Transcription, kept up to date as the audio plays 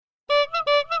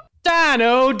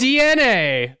Nano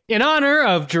DNA. In honor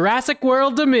of Jurassic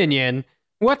World Dominion,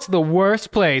 what's the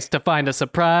worst place to find a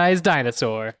surprise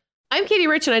dinosaur? I'm Katie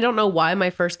Rich, and I don't know why my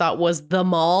first thought was the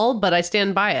mall, but I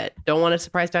stand by it. Don't want a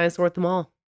surprise dinosaur at the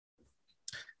mall.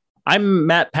 I'm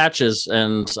Matt Patches,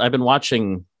 and I've been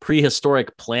watching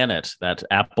Prehistoric Planet, that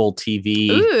Apple TV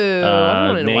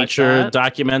nature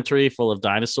documentary full of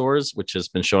dinosaurs, which has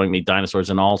been showing me dinosaurs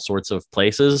in all sorts of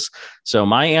places. So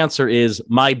my answer is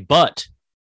my butt.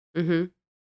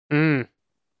 Mm-hmm.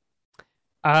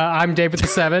 I'm David the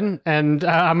Seven, and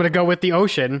I'm going to go with the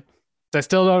ocean. I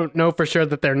still don't know for sure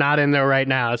that they're not in there right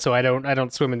now, so I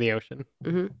don't swim in the ocean.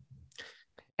 Mm-hmm.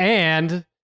 And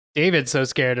David's so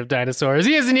scared of dinosaurs,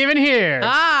 he isn't even here.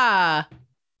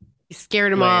 You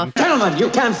scared him off. Gentlemen, you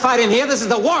can't fight in here. This is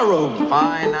the war room.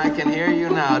 Fine, I can hear you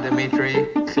now, Dimitri.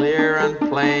 Clear and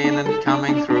plain and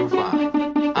coming through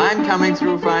fine. I'm coming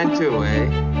through fine too,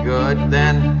 eh? Good.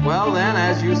 Then,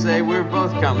 as you say, we're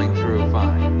both coming through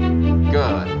fine.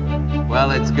 Good. Well,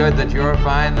 it's good that you're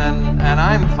fine and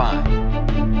I'm fine.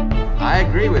 I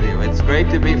agree with you. It's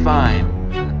great to be fine.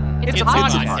 It's a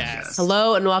podcast.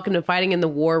 Hello and welcome to Fighting in the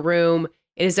War Room.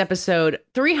 It is episode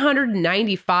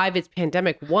 395. It's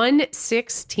Pandemic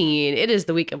 116. It is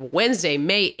the week of Wednesday,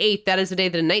 May 8th. That is the day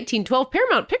that in 1912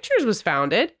 Paramount Pictures was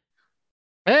founded.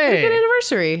 Hey. Good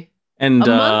anniversary. And a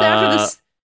month after this...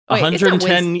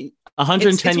 110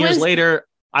 years later,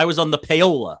 I was on the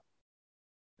payola.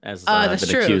 That's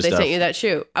true. They sent you that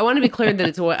shoe. I want to be clear that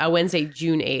it's a Wednesday,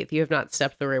 June 8th. You have not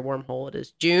stepped through a wormhole. It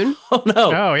is June. Oh,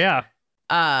 no. Oh, yeah.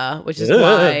 Which is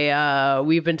why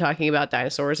we've been talking about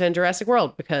dinosaurs and Jurassic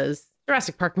World, because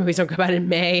Jurassic Park movies don't come out in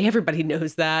May. Everybody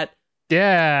knows that.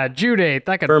 Yeah, June 8th.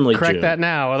 I can correct that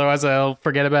now. Otherwise, I'll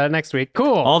forget about it next week.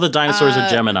 Cool. All the dinosaurs are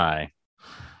Gemini.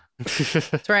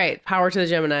 That's right. Power to the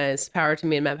Geminis. Power to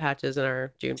me and Matt Patches and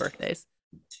our June birthdays.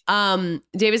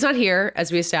 David's not here,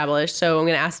 as we established, so I'm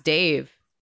going to ask Dave.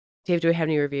 Dave, do we have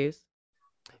any reviews?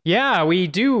 Yeah, we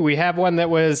do. We have one that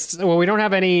was... Well, we don't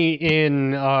have any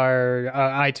in our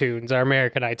iTunes, our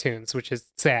American iTunes, which is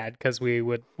sad, because we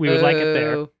would like it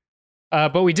there.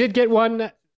 But we did get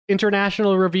one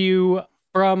international review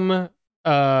from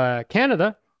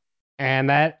Canada, and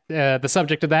that the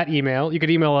subject of that email, you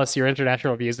could email us your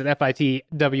international reviews at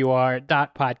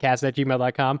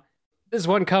fitwr.podcast@gmail.com. This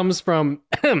one comes from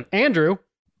Andrew. It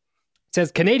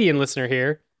says, Canadian listener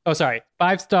here. Oh, sorry.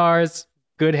 5 stars,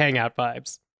 good hangout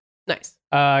vibes. Nice.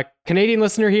 Canadian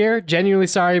listener here. Genuinely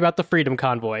sorry about the Freedom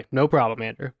Convoy. No problem,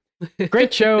 Andrew.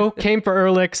 Great show. Came for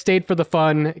Ehrlich, stayed for the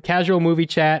fun, casual movie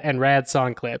chat, and rad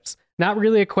song clips. Not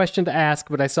really a question to ask,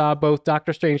 but I saw both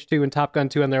Doctor Strange 2 and Top Gun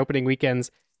 2 on their opening weekends,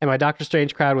 and my Doctor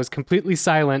Strange crowd was completely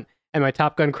silent, and my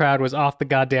Top Gun crowd was off the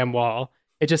goddamn wall.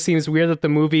 It just seems weird that the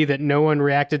movie that no one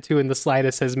reacted to in the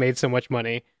slightest has made so much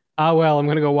money. Ah, well, I'm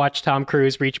going to go watch Tom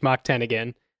Cruise reach Mach 10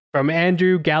 again. From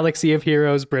Andrew, Galaxy of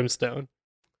Heroes, Brimstone.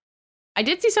 I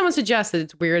did see someone suggest that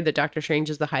it's weird that Doctor Strange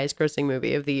is the highest grossing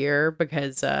movie of the year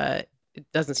because it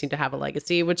doesn't seem to have a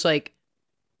legacy, which, like,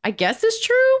 I guess is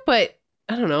true, but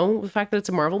I don't know. The fact that it's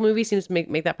a Marvel movie seems to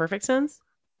make that perfect sense.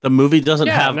 The movie doesn't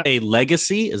have a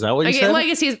legacy? Is that what you said?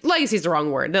 Legacy is the wrong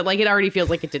word. That, like, it already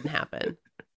feels like it didn't happen.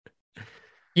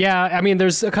 Yeah, I mean,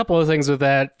 there's a couple of things with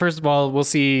that. First of all, we'll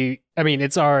see. I mean,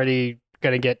 it's already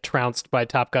going to get trounced by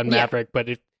Top Gun Maverick, but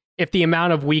if the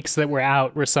amount of weeks that were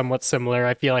out were somewhat similar,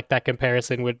 I feel like that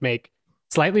comparison would make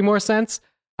slightly more sense.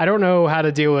 I don't know how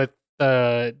to deal with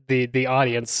the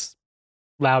audience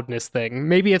loudness thing.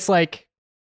 Maybe it's like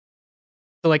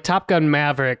Top Gun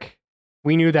Maverick.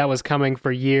 We knew that was coming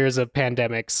for years of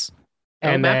pandemics,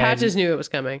 and Matt Patches knew it was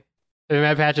coming.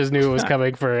 Matt Patches knew it was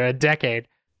coming for a decade.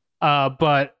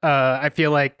 But I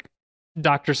feel like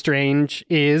Doctor Strange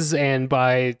is, and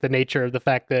by the nature of the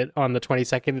fact that on the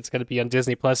 22nd it's going to be on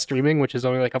Disney Plus streaming, which is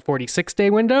only like a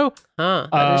 46-day window.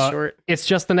 That is short. It's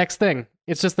just the next thing.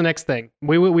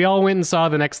 We all went and saw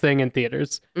the next thing in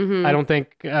theaters. Mm-hmm. I don't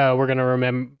think we're going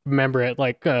to remember it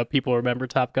like people remember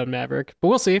Top Gun Maverick, but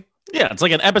we'll see. Yeah, it's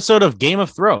like an episode of Game of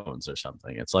Thrones or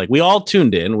something. It's like we all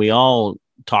tuned in, we all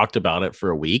talked about it for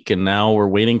a week, and now we're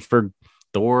waiting for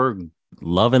Thor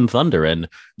Love and Thunder and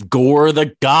Gore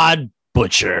the God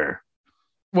Butcher.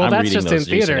 Well, that's just in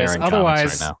theaters.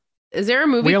 Otherwise, right now. Is there a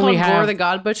movie called Gore the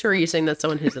God Butcher? Or are you saying that's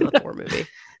someone who's in a Thor movie?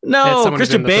 No,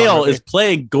 Christian Bale is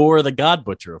playing Gore the God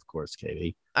Butcher, of course,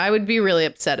 Katie. I would be really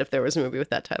upset if there was a movie with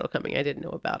that title coming. I didn't know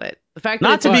about it. The fact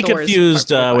not to be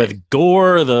confused with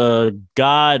Gore the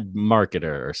God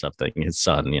Marketer or something. His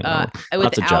son, you know,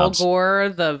 with Al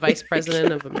Gore, the Vice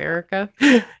President of America.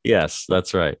 Yes,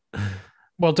 that's right.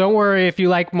 Well, don't worry if you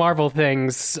like Marvel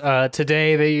things.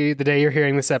 Today, the day you're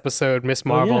hearing this episode, Miss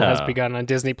Marvel has begun on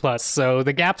Disney Plus. So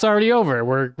the gap's already over.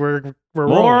 We're more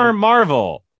rolling.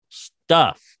 Marvel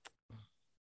stuff.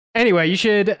 Anyway, you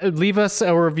should leave us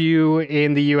a review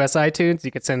in the US iTunes.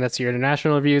 You could send us your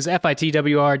international reviews,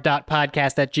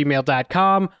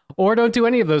 fitwr.podcast@gmail.com, or don't do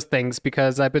any of those things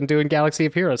because I've been doing Galaxy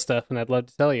of Heroes stuff and I'd love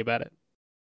to tell you about it.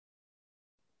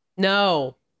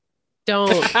 No,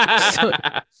 don't.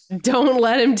 Don't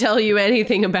let him tell you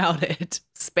anything about it.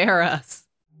 Spare us.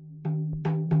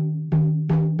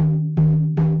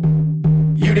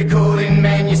 You the coolin'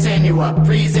 man, you send you up.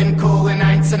 Reason coolin'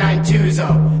 1992,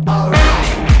 alright.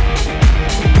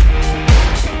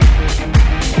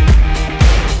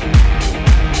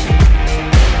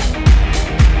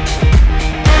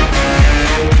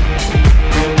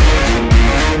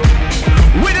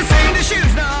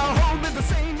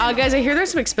 Guys, I hear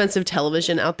there's some expensive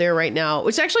television out there right now,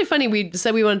 which is actually funny. We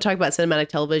said we want to talk about cinematic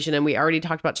television, and we already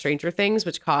talked about Stranger Things,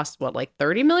 which cost, like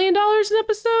 $30 million an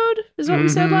episode, is what we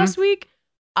said last week.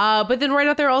 But then right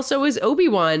out there also is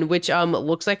Obi-Wan, which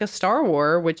looks like a Star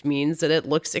Wars, which means that it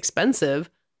looks expensive.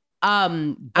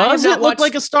 Does it look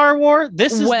like a Star Wars?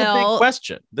 This is the big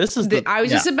question. This is I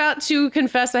was just about to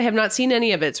confess I have not seen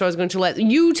any of it, so I was going to let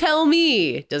you tell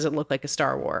me, does it look like a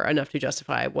Star Wars enough to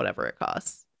justify whatever it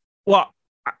costs? Well,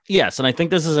 yes, and I think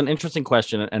this is an interesting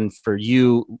question. And for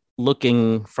you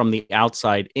looking from the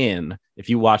outside in, if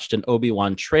you watched an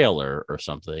Obi-Wan trailer or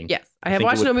something, yes, I have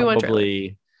watched an Obi-Wan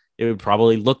trailer. It would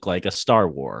probably look like a Star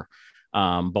Wars.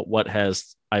 But what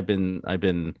has I've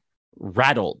been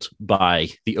rattled by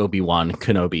the Obi-Wan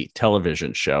Kenobi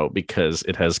television show because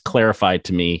it has clarified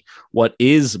to me what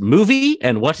is movie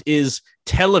and what is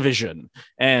television.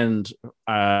 And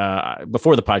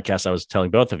before the podcast, I was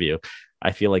telling both of you,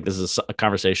 I feel like this is a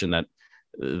conversation that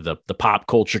the pop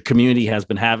culture community has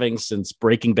been having since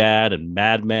Breaking Bad and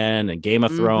Mad Men and Game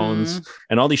of Thrones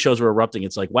and all these shows were erupting.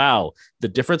 It's like, wow, the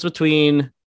difference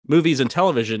between movies and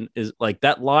television is like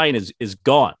that line is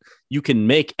gone. You can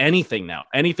make anything now.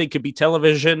 Anything could be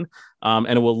television, and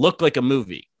it will look like a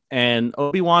movie. And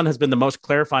Obi-Wan has been the most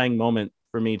clarifying moment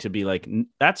for me to be like,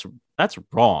 that's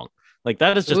wrong. Like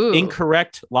that is just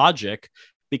incorrect logic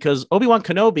because Obi-Wan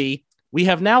Kenobi, we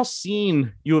have now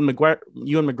seen Ewan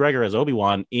McGregor as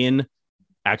Obi-Wan in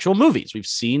actual movies. We've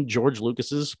seen George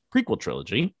Lucas's prequel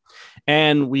trilogy,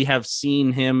 and we have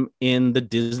seen him in the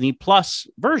Disney Plus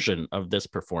version of this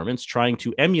performance, trying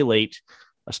to emulate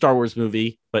a Star Wars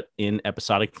movie, but in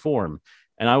episodic form.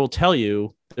 And I will tell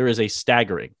you, there is a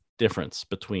staggering difference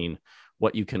between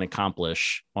what you can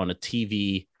accomplish on a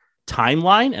TV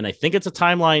timeline. And I think it's a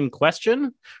timeline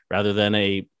question rather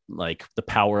than like the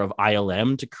power of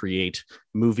ILM to create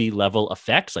movie level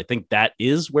effects. I think that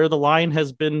is where the line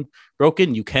has been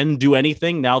broken. You can do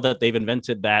anything now that they've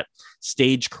invented that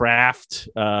stagecraft,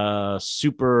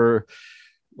 super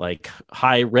like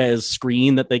high res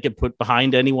screen that they could put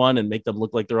behind anyone and make them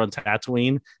look like they're on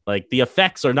Tatooine. Like the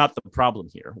effects are not the problem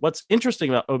here. What's interesting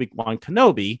about Obi-Wan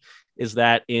Kenobi is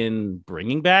that in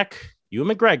bringing back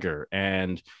Ewan McGregor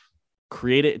and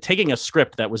taking a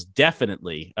script that was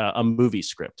definitely a movie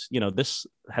script. You know, this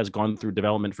has gone through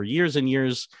development for years and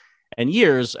years and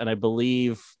years. And I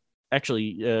believe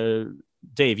actually,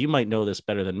 Dave, you might know this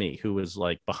better than me, who was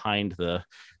like behind the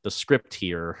script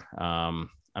here. I'm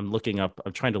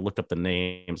trying to look up the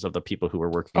names of the people who were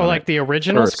working on like the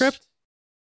original script?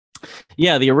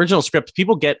 Yeah, the original script.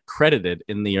 People get credited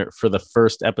for the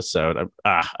first episode.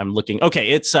 I'm looking.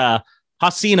 Okay, it's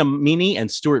Hossein Amini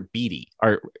and Stuart Beattie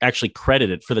are actually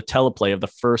credited for the teleplay of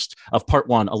part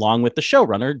one, along with the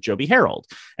showrunner, Joby Harold.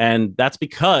 And that's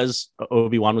because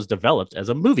Obi-Wan was developed as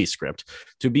a movie script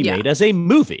to be made as a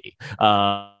movie.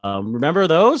 Remember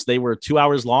those? They were 2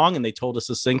 hours long and they told a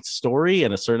succinct story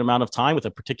in a certain amount of time with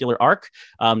a particular arc.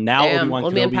 Now Obi-Wan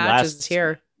Kenobi lasts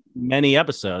here many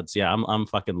episodes. Yeah, I'm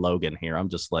fucking Logan here. I'm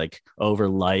just like over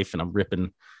life and I'm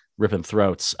ripping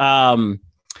throats.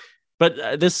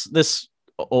 But this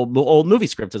old movie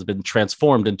script has been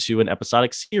transformed into an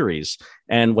episodic series.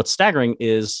 And what's staggering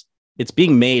is it's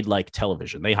being made like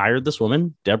television. They hired this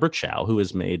woman, Deborah Chow, who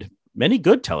has made many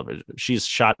good television. She's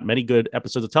shot many good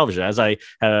episodes of television. As I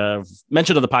have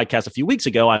mentioned on the podcast a few weeks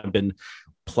ago, I've been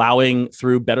plowing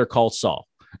through Better Call Saul.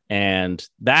 And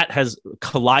that has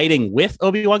colliding with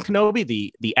Obi-Wan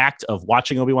Kenobi, the act of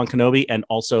watching Obi-Wan Kenobi and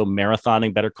also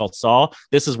marathoning Better Call Saul.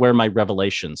 This is where my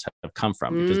revelations have come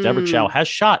from because Deborah Chow has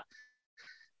shot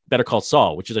Better Call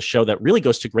Saul, which is a show that really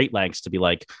goes to great lengths to be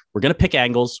like, we're going to pick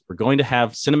angles. We're going to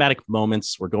have cinematic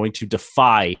moments. We're going to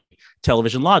defy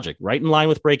television logic, right in line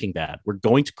with Breaking Bad. We're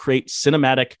going to create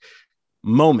cinematic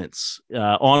moments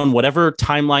on whatever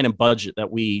timeline and budget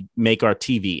that we make our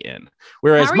TV in.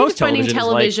 Whereas how are most you finding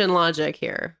television logic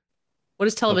here? What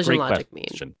does television logic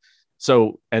mean?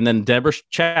 So, and then Deborah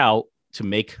Chow, to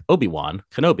make Obi-Wan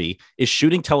Kenobi, is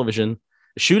shooting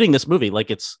this movie like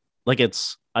it's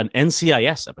an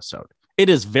NCIS episode. It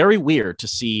is very weird to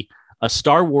see a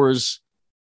Star Wars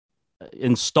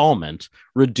installment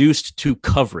reduced to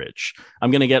coverage.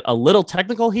 I'm going to get a little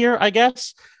technical here, I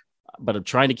guess, but I'm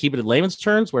trying to keep it in layman's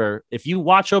terms, where if you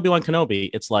watch Obi-Wan Kenobi,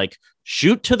 it's like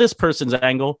shoot to this person's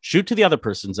angle, shoot to the other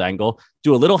person's angle,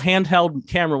 do a little handheld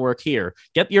camera work here,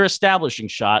 get your establishing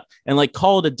shot, and like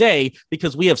call it a day,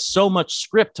 because we have so much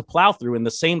script to plow through in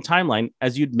the same timeline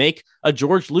as you'd make a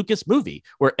George Lucas movie,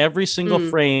 where every single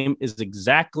frame is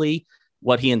exactly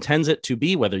what he intends it to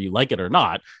be, whether you like it or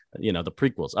not. You know, the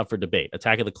prequels up for debate.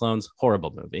 Attack of the Clones,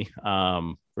 horrible movie.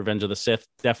 Revenge of the Sith,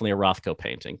 definitely a Rothko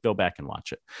painting. Go back and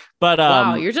watch it. But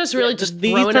wow, you're just really just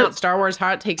throwing out Star Wars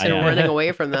hot takes and running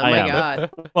away from them. My God.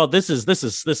 Well, this is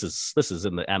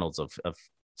in the annals of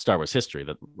Star Wars history,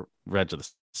 that Revenge of the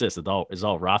Sith is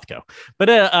all Rothko.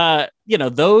 But you know,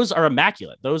 those are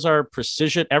immaculate. Those are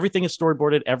precision. Everything is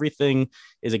storyboarded. Everything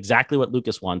is exactly what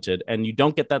Lucas wanted, and you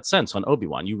don't get that sense on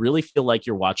Obi-Wan. You really feel like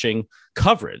you're watching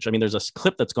coverage. I mean, there's a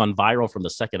clip that's gone viral from the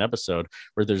second episode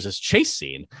where there's this chase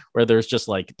scene where there's just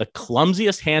like the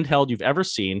clumsiest handheld you've ever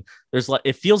seen. There's like,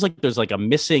 it feels like there's like a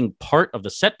missing part of the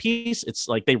set piece. It's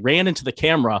like they ran into the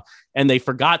camera and they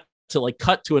forgot to like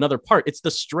cut to another part. It's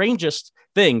the strangest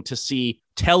thing to see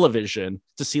television,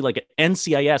 to see like an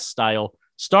NCIS style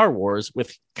Star Wars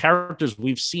with characters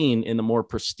we've seen in the more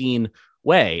pristine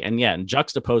way. And yeah, and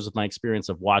juxtaposed with my experience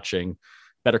of watching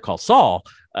Better Call Saul,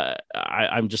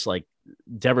 I'm just like,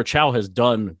 Deborah Chow has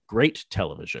done great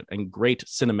television and great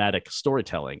cinematic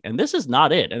storytelling, and this is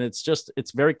not it. And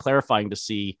it's very clarifying to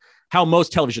see how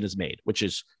most television is made, which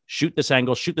is shoot this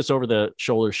angle, shoot this over the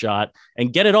shoulder shot,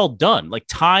 and get it all done. Like,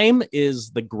 time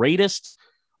is the greatest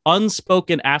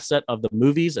unspoken asset of the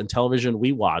movies and television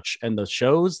we watch, and the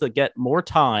shows that get more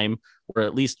time, or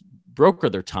at least broker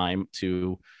their time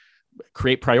to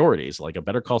create priorities, like a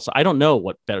Better Call Saul. I don't know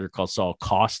what Better Call Saul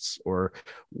costs or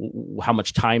how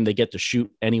much time they get to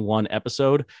shoot any one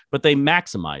episode, but they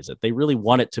maximize it. They really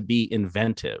want it to be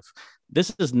inventive.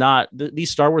 This is not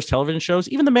these Star Wars television shows,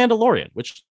 even The Mandalorian,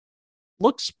 which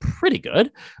looks pretty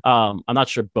good. I'm not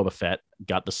sure Boba Fett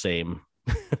got the same,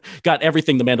 got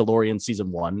everything The Mandalorian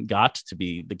season 1 got to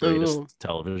be the greatest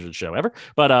television show ever.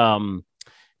 But,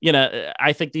 you know,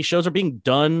 I think these shows are being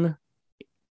done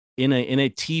in a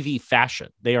TV fashion.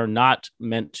 They are not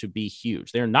meant to be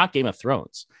huge. They're not Game of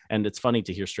Thrones. And it's funny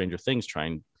to hear Stranger Things try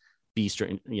and be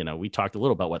strange. You know, we talked a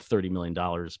little about what $30 million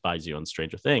buys you on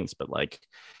Stranger Things, but like,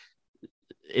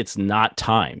 it's not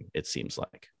time, it seems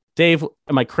like. Dave,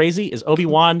 am I crazy? Is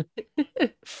Obi-Wan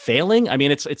failing? I mean,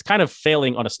 it's kind of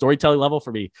failing on a storytelling level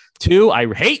for me too.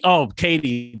 I hate,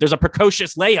 Katie, there's a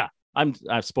precocious Leia.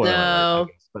 I've spoiled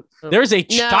it, but there's a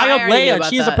child Leia.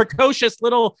 She's a precocious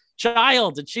little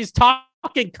child, and she's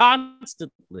talking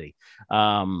constantly.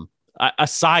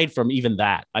 Aside from even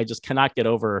that, I just cannot get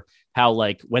over how,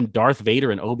 like, when Darth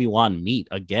Vader and Obi-Wan meet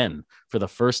again for the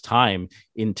first time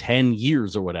in 10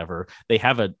 years or whatever, they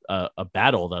have a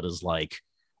battle that is like,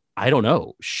 I don't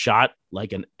know, shot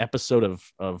like an episode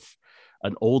of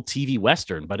an old TV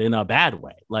Western, but in a bad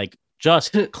way, like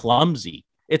just clumsy.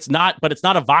 It's not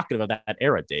evocative of that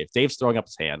era, Dave. Dave's throwing up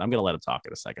his hand. I'm going to let him talk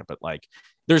in a second, but like,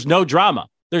 there's no drama.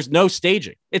 There's no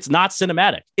staging. It's not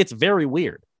cinematic. It's very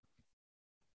weird.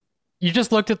 You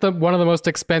just looked at one of the most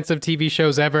expensive TV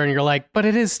shows ever, and you're like, but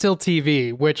it is still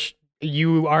TV, which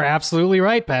you are absolutely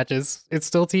right, Patches. It's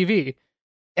still TV.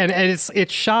 And it's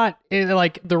shot in,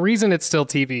 like, the reason it's still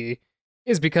TV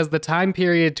is because the time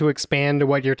period to expand to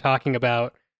what you're talking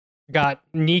about got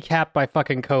kneecapped by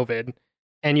fucking COVID.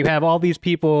 And you have all these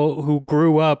people who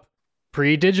grew up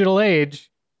pre-digital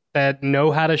age that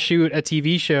know how to shoot a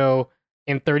TV show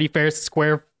in 30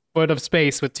 square foot of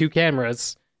space with 2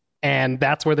 cameras. And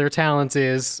that's where their talent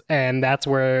is. And that's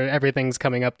where everything's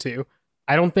coming up to.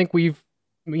 I don't think I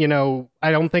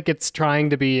don't think it's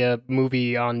trying to be a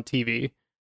movie on TV.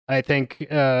 I think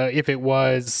if it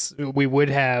was, we would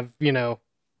have,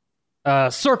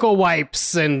 circle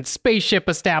wipes and spaceship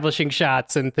establishing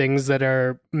shots and things that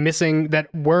are missing,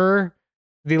 that were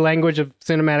the language of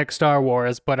cinematic Star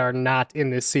Wars, but are not in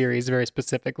this series very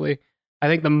specifically. I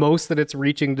think the most that it's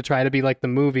reaching to try to be like the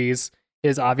movies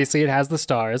is, obviously, it has the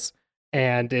stars,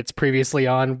 and its previously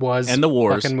on was and the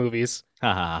wars. Fucking movies.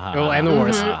 And the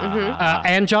wars.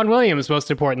 And John Williams, most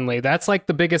importantly. That's like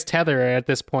the biggest tether at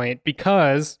this point,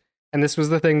 because, and this was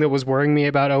the thing that was worrying me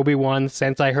about Obi-Wan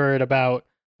since I heard about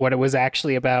what it was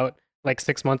actually about, like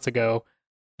 6 months ago,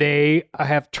 they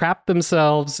have trapped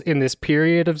themselves in this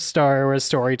period of Star Wars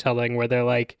storytelling where they're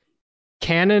like,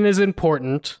 canon is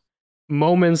important,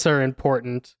 moments are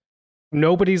important,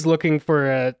 nobody's looking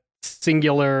for a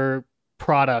singular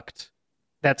product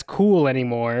that's cool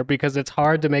anymore because it's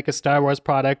hard to make a Star Wars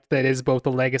product that is both a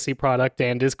legacy product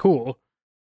and is cool.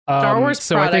 Star Wars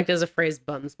product as a phrase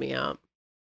bums me out.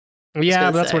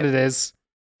 Yeah, that's what it is.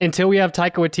 Until we have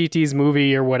Taika Waititi's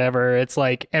movie or whatever, it's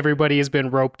like everybody has been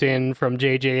roped in from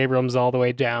J.J. Abrams all the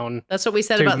way down. That's what we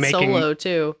said about Solo,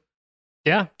 too.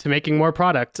 Yeah, to making more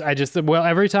product.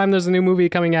 Every time there's a new movie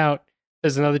coming out,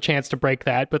 there's another chance to break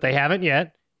that, but they haven't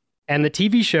yet. And the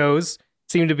TV shows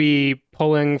seem to be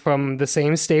pulling from the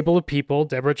same stable of people.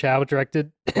 Deborah Chow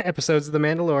directed episodes of The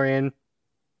Mandalorian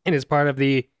and is part of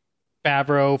the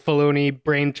Favreau-Filoni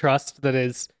brain trust that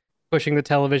is pushing the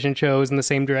television shows in the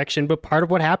same direction. But part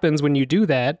of what happens when you do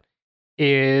that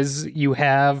is you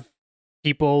have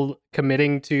people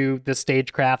committing to the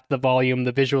stagecraft, the volume,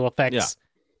 the visual effects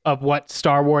of what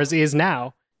Star Wars is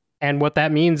now. And what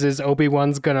that means is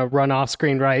Obi-Wan's going to run off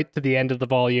screen right to the end of the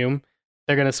volume.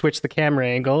 They're going to switch the camera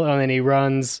angle, and then he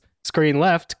runs screen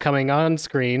left, coming on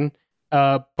screen,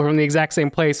 from the exact same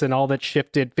place, and all that's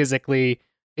shifted physically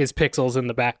is pixels in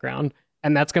the background.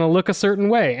 And that's going to look a certain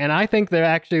way. And I think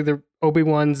the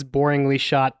Obi-Wan's boringly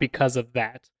shot because of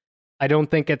that. I don't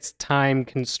think it's time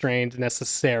constrained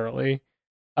necessarily.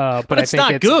 But I think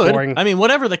not it's good. Boring. I mean,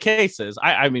 whatever the case is,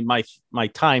 I mean, my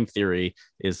time theory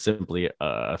is simply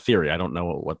a theory. I don't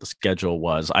know what the schedule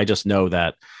was. I just know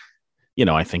that,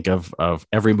 I think of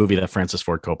every movie that Francis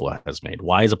Ford Coppola has made.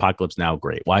 Why is Apocalypse Now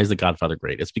great? Why is The Godfather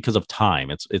great? It's because of time.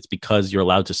 It's because you're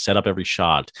allowed to set up every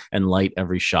shot and light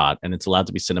every shot, and it's allowed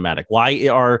to be cinematic. Why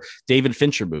are David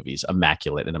Fincher movies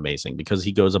immaculate and amazing? Because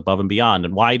he goes above and beyond.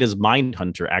 And why does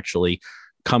Mindhunter actually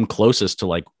come closest to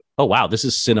like, oh wow, this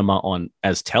is cinema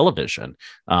as television?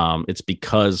 It's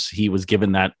because he was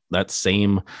given that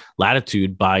same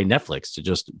latitude by Netflix to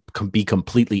just be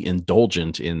completely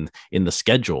indulgent in the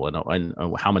schedule and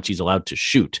how much he's allowed to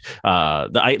shoot.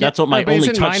 That's what my only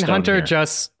touchstone here.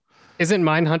 Isn't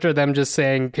Mindhunter them just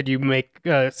saying, could you make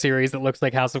a series that looks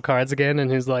like House of Cards again?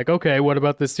 And he's like, okay, what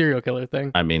about this serial killer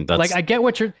thing? I mean, that's like, I get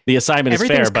what the assignment is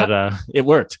fair, but it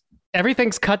worked.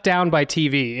 Everything's cut down by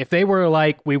TV. If they were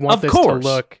like, we want this to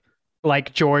look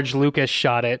like George Lucas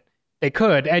shot it, they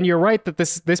could. And you're right that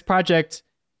this project,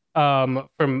 from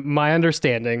my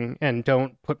understanding, and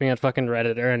don't put me on fucking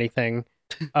Reddit or anything,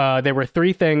 there were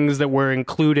 3 things that were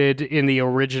included in the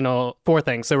original, 4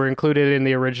 things that were included in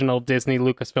the original Disney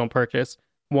Lucasfilm purchase.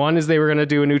 1 is they were going to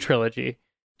do a new trilogy.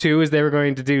 2 is they were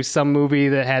going to do some movie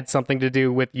that had something to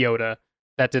do with Yoda.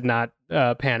 That did not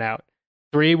pan out.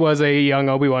 3 was a young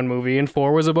Obi-Wan movie, and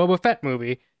 4 was a Boba Fett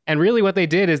movie. And really what they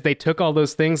did is they took all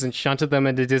those things and shunted them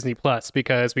into Disney Plus,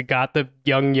 because we got the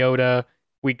young Yoda,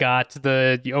 we got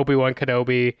the Obi-Wan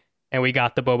Kenobi, and we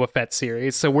got the Boba Fett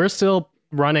series. So we're still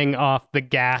running off the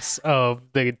gas of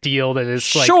the deal that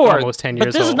is like almost 10 years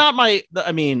old. But this is not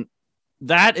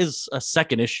that is a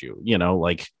second issue,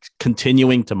 like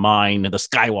continuing to mine the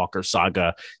Skywalker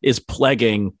saga is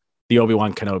plaguing the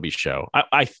Obi-Wan Kenobi show.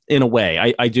 I in a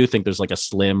way, I do think there's like a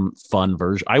slim, fun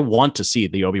version. I want to see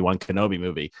the Obi-Wan Kenobi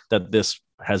movie that this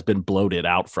has been bloated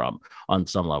out from on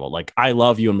some level. Like, I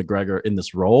love Ewan McGregor in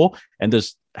this role, and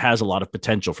this has a lot of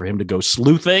potential for him to go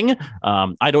sleuthing.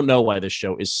 I don't know why this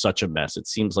show is such a mess. It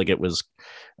seems like it was,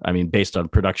 based on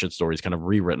production stories, kind of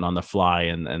rewritten on the fly,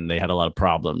 and they had a lot of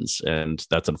problems, and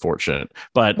that's unfortunate.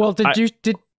 But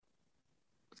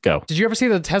Go. Did you ever see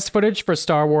the test footage for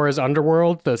Star Wars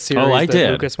Underworld, the series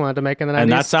that Lucas wanted to make in the 90s?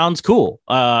 And that sounds cool.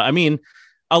 A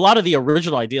lot of the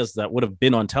original ideas that would have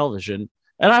been on television,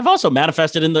 and I've also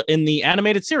manifested in the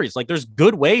animated series. Like, there's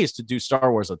good ways to do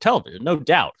Star Wars on television, no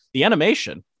doubt. The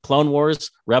animation, Clone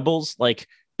Wars, Rebels, like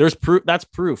there's proof. That's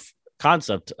proof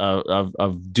concept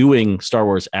of doing Star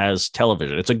Wars as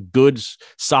television. It's a good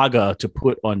saga to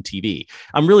put on TV.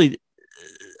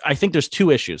 I think there's 2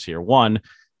 issues here. 1,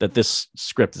 that this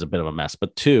script is a bit of a mess,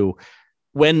 but 2,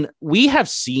 when we have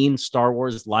seen Star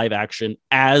Wars live action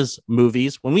as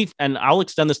movies, and I'll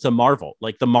extend this to Marvel,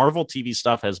 like the Marvel TV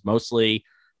stuff has mostly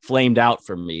flamed out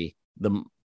for me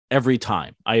every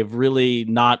time. I've really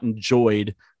not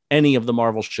enjoyed any of the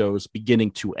Marvel shows beginning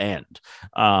to end.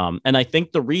 And I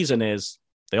think the reason is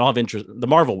they all have interest. The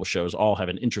Marvel shows all have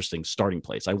an interesting starting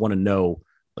place. I want to know,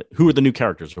 like, who are the new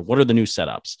characters or what are the new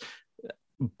setups?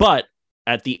 But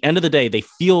at the end of the day, they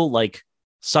feel like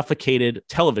suffocated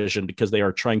television because they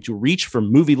are trying to reach for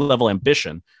movie level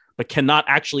ambition, but cannot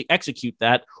actually execute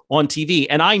that on TV.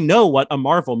 And I know what a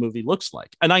Marvel movie looks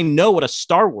like. And I know what a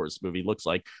Star Wars movie looks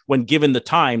like when given the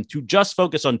time to just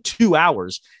focus on 2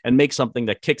 hours and make something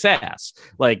that kicks ass.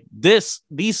 Like these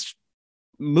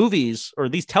movies or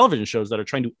these television shows that are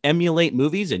trying to emulate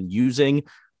movies and using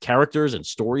characters and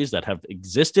stories that have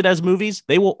existed as movies,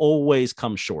 they will always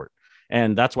come short.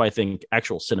 And that's why I think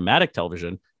actual cinematic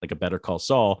television, like a Better Call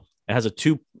Saul, it has a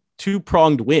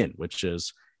two-pronged win, which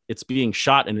is it's being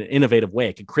shot in an innovative way.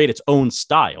 It can create its own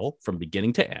style from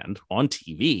beginning to end on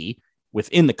TV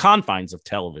within the confines of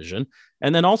television.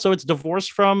 And then also it's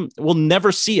divorced from, we'll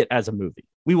never see it as a movie.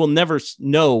 We will never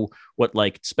know what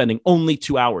like spending only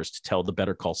 2 hours to tell the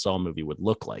Better Call Saul movie would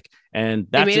look like. And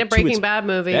that's made a Breaking Bad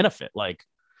movie benefit. Like,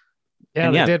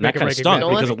 yeah, they did that kind of stunk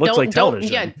because it looks like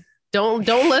television. Don't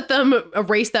let them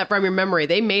erase that from your memory.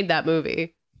 They made that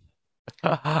movie.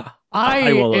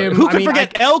 Who could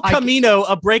forget El Camino,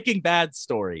 a Breaking Bad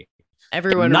story?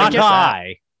 Everyone, not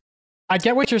I. I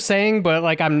get what you're saying, but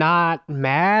like I'm not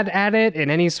mad at it in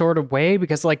any sort of way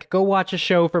because like go watch a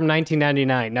show from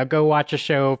 1999. Now go watch a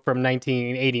show from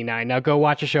 1989. Now go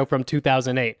watch a show from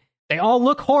 2008. They all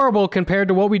look horrible compared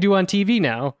to what we do on TV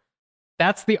now.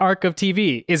 That's the arc of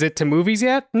TV. Is it to movies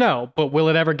yet? No, but will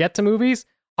it ever get to movies?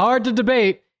 Hard to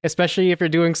debate, especially if you're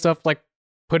doing stuff like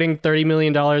putting $30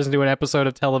 million into an episode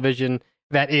of television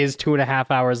that is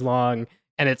 2.5 hours long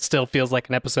and it still feels like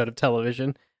an episode of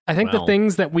television. I think the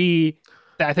things that we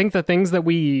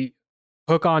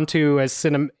hook onto as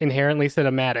inherently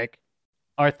cinematic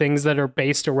are things that are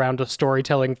based around a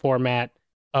storytelling format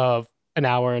of an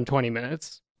hour and 20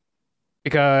 minutes.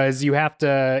 Because you have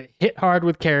to hit hard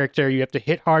with character, you have to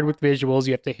hit hard with visuals,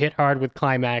 you have to hit hard with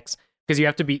climax, because you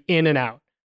have to be in and out.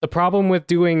 The problem with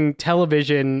doing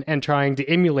television and trying to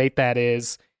emulate that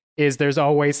is there's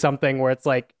always something where it's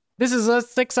like, this is a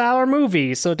 6-hour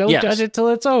movie, so don't judge it till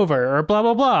it's over, or blah,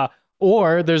 blah, blah.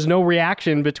 Or there's no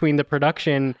reaction between the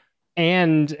production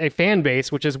and a fan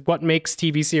base, which is what makes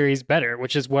TV series better,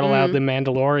 which is what allowed The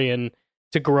Mandalorian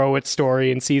to grow its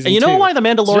story in season 2. You know why The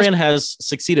Mandalorian has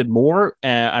succeeded more?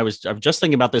 I'm just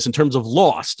thinking about this in terms of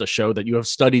Lost, a show that you have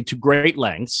studied to great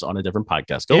lengths on a different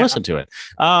podcast. Go listen to it.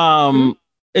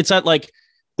 It's that like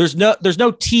there's no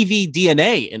TV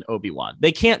DNA in Obi-Wan.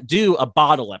 They can't do a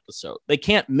bottle episode. They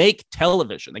can't make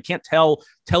television. They can't tell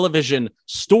television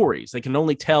stories. They can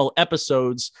only tell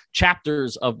episodes,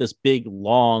 chapters of this big,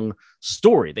 long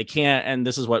story. They can't, and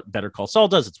this is what Better Call Saul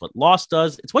does. It's what Lost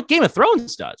does. It's what Game of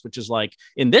Thrones does, which is like,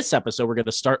 in this episode, we're going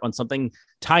to start on something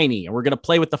tiny, and we're going to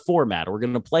play with the format, or we're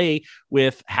going to play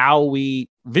with how we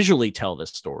visually tell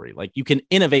this story. Like, you can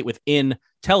innovate within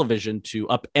television to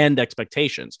upend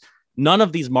expectations. None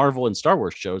of these Marvel and Star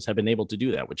Wars shows have been able to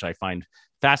do that, which I find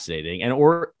fascinating. And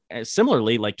or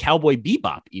similarly, like Cowboy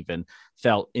Bebop even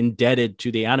felt indebted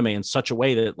to the anime in such a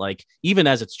way that, like, even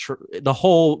as it's the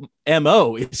whole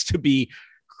MO is to be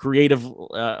creative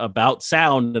about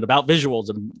sound and about visuals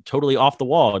and totally off the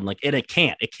wall. And like, and it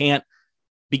can't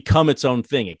become its own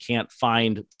thing. It can't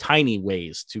find tiny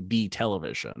ways to be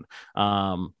television.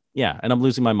 Yeah, and I'm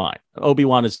losing my mind.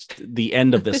 Obi-Wan is the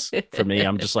end of this for me.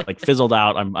 I'm just like fizzled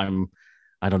out.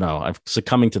 I don't know. I'm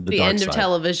succumbing to the dark end side. Of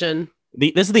television.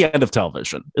 This is the end of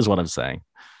television, is what I'm saying.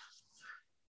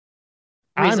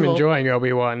 I'm enjoying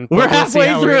Obi-Wan. We're halfway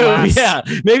through. Yeah,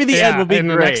 maybe the end will be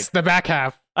great. The back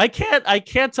half. I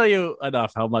can't tell you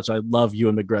enough how much I love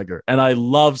Ewan McGregor, and I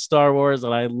love Star Wars,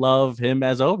 and I love him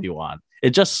as Obi-Wan.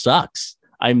 It just sucks.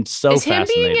 I'm so fascinated.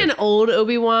 Is him being an old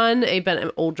Obi-Wan,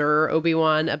 older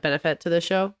Obi-Wan, a benefit to the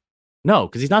show? No,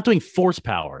 because he's not doing force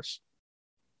powers.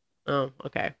 Oh,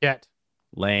 okay. Yet.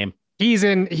 Lame. He's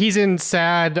in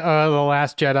sad The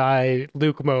Last Jedi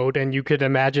Luke mode, and you could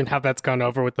imagine how that's gone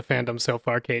over with the fandom so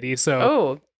far, Katie.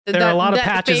 So there are a lot of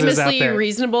patches out there. Famously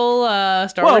reasonable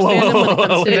Star Wars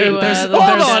fandom when it comes to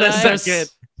hold on a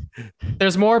second.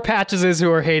 There's more patches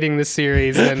who are hating this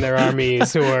series than there are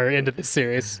me's who are into this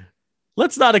series.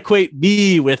 Let's not equate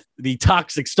me with the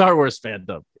toxic Star Wars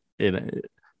fandom.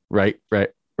 Right.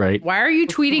 Why are you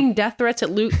tweeting death threats at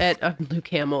Luke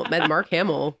Hamill, at Mark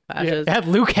Hamill patches? Yeah, at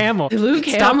Luke Hamill.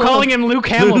 Stop calling him Luke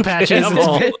Hamill patches.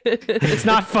 It's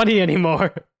not funny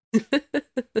anymore.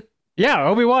 Yeah,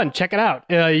 Obi-Wan, check it out.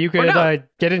 You could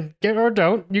get or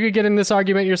don't. You could get in this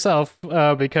argument yourself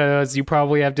because you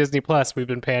probably have Disney Plus. We've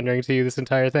been pandering to you this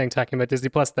entire thing, talking about Disney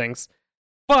Plus things.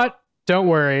 But don't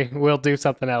worry, we'll do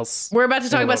something else. We're about to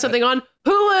talk about something on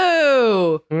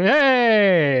Hulu.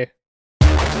 Yay!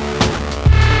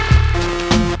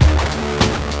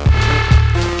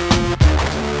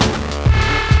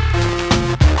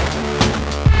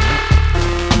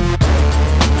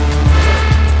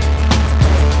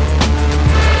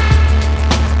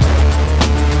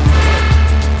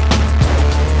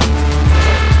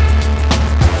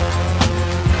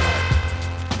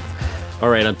 All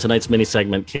right, on tonight's mini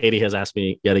segment, Katie has asked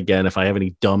me yet again if I have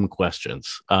any dumb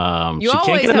questions. You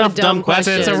always have dumb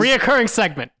questions. It's a reoccurring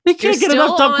segment. You can't get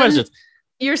enough dumb questions.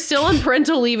 You're still on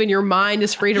parental leave and your mind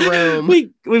is free to roam.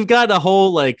 We've got a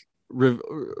whole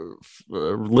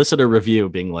listener review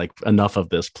being like, enough of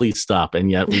this, please stop. And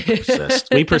yet we persist.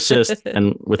 We persist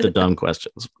and with the dumb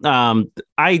questions.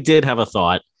 I did have a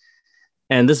thought.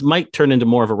 And this might turn into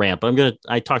more of a rant, but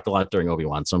I talked a lot during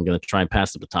Obi-Wan, so I'm going to try and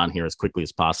pass the baton here as quickly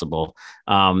as possible.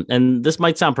 And this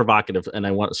might sound provocative, and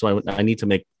I need to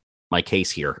make my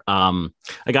case here. I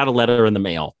got a letter in the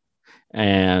mail,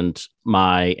 and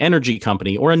my energy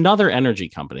company, or another energy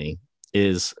company,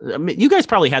 you guys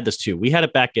probably had this too. We had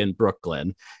it back in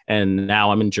Brooklyn, and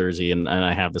now I'm in Jersey, and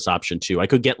I have this option too. I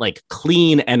could get like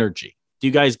clean energy. Do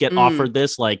you guys get offered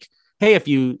this? Like, hey, if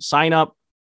you sign up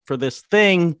for this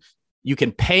thing, you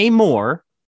can pay more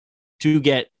to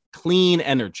get clean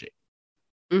energy.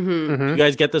 Mm-hmm. Do you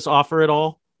guys get this offer at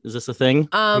all? Is this a thing?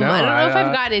 No, I don't know if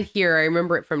I've gotten it here. I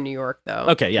remember it from New York, though.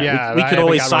 Okay, yeah. We could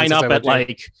always sign up at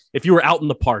if you were out in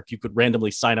the park, you could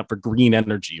randomly sign up for green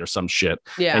energy or some shit.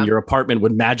 Yeah. And your apartment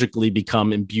would magically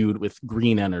become imbued with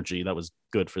green energy that was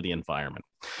good for the environment.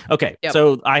 Okay,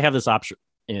 So I have this option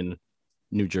in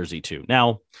New Jersey too.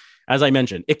 Now, as I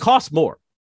mentioned, it costs more.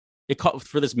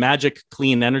 For this magic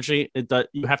clean energy,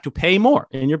 you have to pay more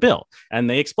in your bill. And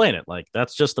they explain it like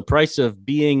that's just the price of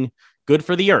being good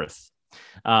for the earth.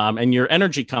 And your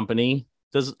energy company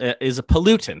is a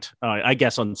pollutant, I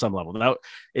guess, on some level. Now,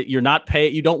 you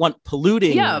don't want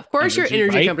polluting. Yeah, of course, your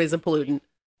energy company is a pollutant.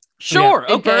 Sure.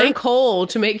 Yeah, okay. Burn coal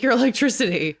to make your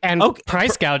electricity. And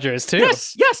price gougers, too.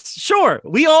 Yes, sure.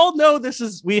 We all know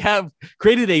we have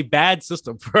created a bad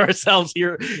system for ourselves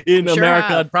here in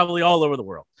America and probably all over the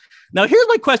world. Now, here's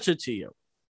my question to you.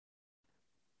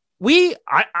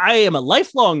 I am a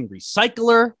lifelong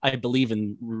recycler. I believe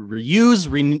in reuse,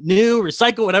 renew,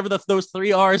 recycle, whatever those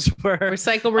three R's were.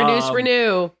 Recycle, reduce,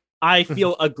 renew. I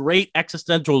feel a great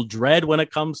existential dread when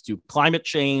it comes to climate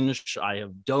change. I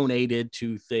have donated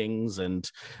to things and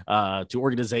to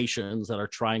organizations that are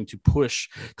trying to push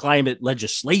climate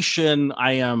legislation.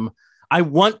 I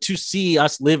want to see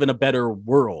us live in a better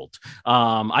world.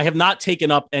 I have not figured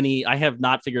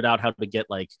out how to get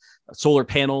like solar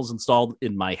panels installed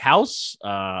in my house.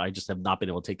 I just have not been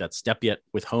able to take that step yet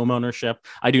with home ownership.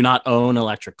 I do not own an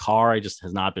electric car. It just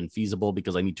has not been feasible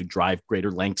because I need to drive greater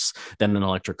lengths than an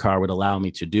electric car would allow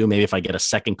me to do. Maybe if I get a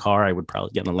second car, I would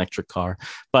probably get an electric car.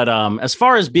 But as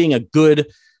far as being a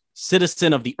good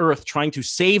citizen of the earth, trying to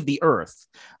save the earth,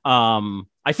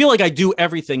 I feel like I do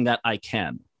everything that I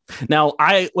can. Now,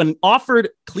 when offered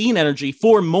clean energy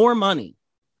for more money,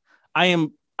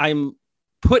 I'm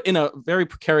put in a very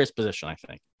precarious position, I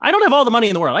think. I don't have all the money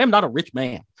in the world. I am not a rich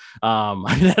man. I'm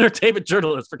an entertainment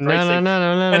journalist, for Christ's sake. And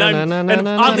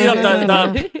oddly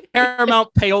enough, the Paramount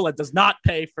payola does not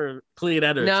pay for clean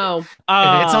energy. No.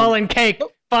 It's all in cake.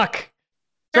 Fuck.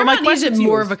 So my question is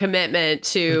more of a commitment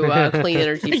to clean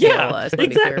energy payola. Let me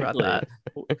clear about that.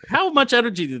 How much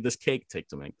energy did this cake take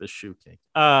to make this shoe cake?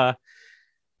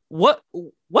 What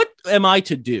am I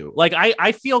to do? Like,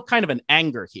 I feel kind of an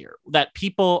anger here that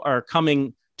people are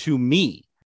coming to me.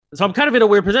 So I'm kind of in a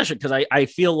weird position because I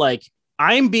feel like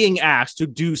I'm being asked to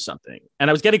do something. And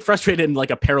I was getting frustrated in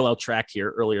like a parallel track here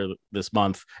earlier this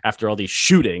month after all these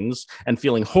shootings and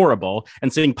feeling horrible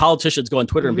and seeing politicians go on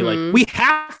Twitter and be like, we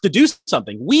have to do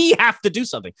something. We have to do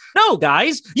something. No,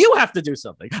 guys, you have to do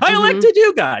something. I elected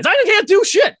you guys. I can't do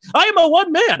shit. I am a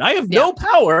one man. I have no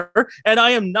power and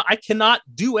I cannot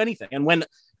do anything. And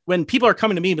when people are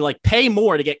coming to me and be like, pay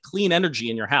more to get clean energy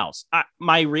in your house,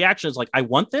 my reaction is like, I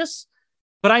want this.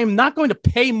 But I am not going to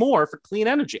pay more for clean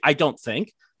energy, I don't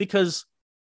think, because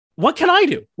what can I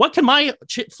do? What can my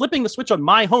flipping the switch on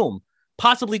my home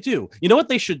possibly do? You know what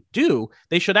they should do?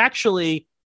 They should actually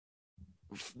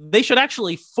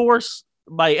force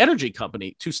my energy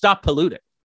company to stop polluting.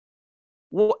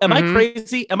 Well, am I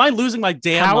crazy? Am I losing my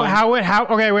damn mind? How?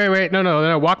 Okay, wait.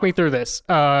 No. Walk me through this.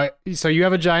 So you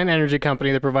have a giant energy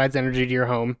company that provides energy to your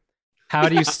home. How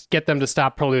do you get them to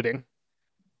stop polluting?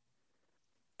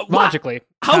 Logically,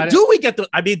 how do we get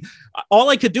I mean, all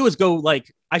I could do is go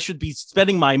like, I should be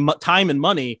spending my time and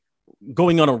money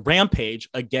going on a rampage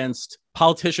against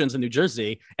politicians in New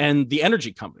Jersey and the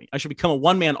energy company. I should become a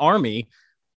one-man army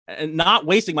and not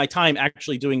wasting my time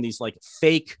actually doing these like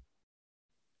fake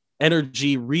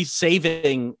energy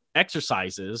resaving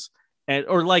exercises.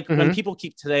 Or like when people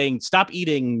keep saying, stop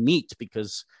eating meat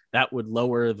because that would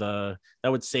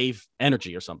save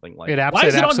energy or something like that.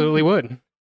 It absolutely would.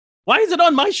 Why is it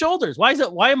on my shoulders? Why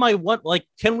am I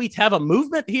can we have a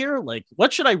movement here? Like,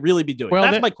 what should I really be doing? Well,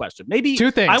 that's my question. Maybe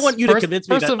two things. I want you to convince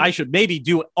me that I should maybe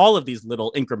do all of these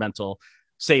little incremental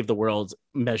save the world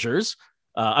measures.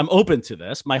 I'm open to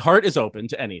this. My heart is open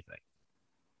to anything.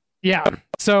 Yeah.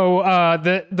 So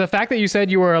the fact that you said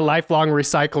you were a lifelong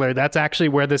recycler, that's actually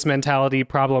where this mentality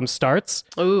problem starts.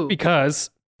 Ooh.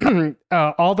 Because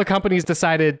all the companies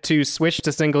decided to switch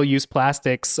to single-use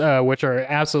plastics, which are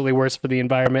absolutely worse for the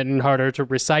environment and harder to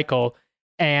recycle.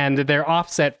 And their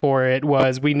offset for it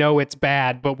was, we know it's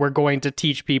bad, but we're going to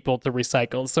teach people to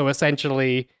recycle. So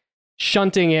essentially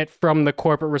shunting it from the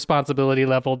corporate responsibility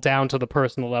level down to the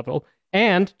personal level.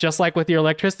 And just like with your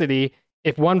electricity,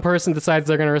 if one person decides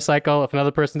they're going to recycle, if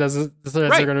another person decides they're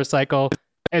going to recycle,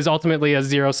 is ultimately a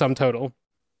zero-sum total.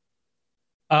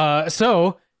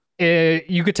 So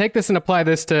you could take this and apply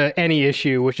this to any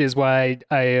issue, which is why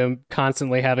I am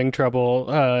constantly having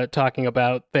trouble talking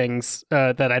about things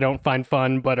that I don't find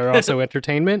fun but are also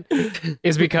entertainment,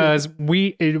 is because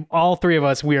all three of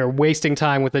us, we are wasting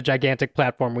time with the gigantic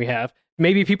platform we have.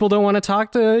 Maybe people don't want to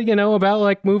talk to, about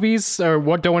like movies, or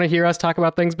don't want to hear us talk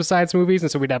about things besides movies,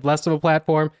 and so we'd have less of a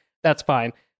platform. That's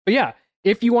fine. But yeah,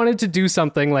 if you wanted to do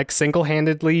something like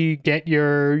single-handedly get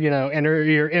your,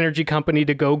 your energy company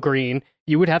to go green,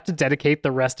 you would have to dedicate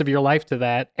the rest of your life to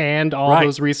that and all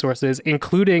those resources,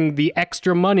 including the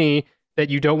extra money that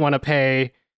you don't want to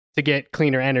pay to get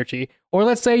cleaner energy. Or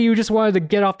let's say you just wanted to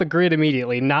get off the grid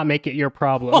immediately, not make it your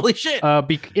problem. Holy shit!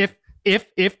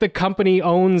 If the company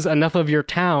owns enough of your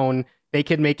town, they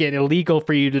could make it illegal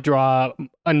for you to draw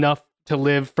enough to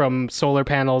live from solar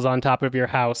panels on top of your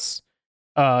house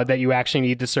that you actually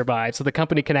need to survive. So the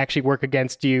company can actually work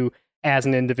against you as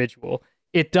an individual.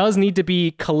 It does need to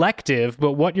be collective,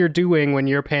 but what you're doing when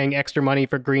you're paying extra money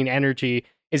for green energy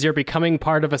is you're becoming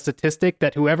part of a statistic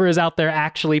that whoever is out there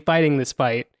actually fighting this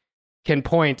fight can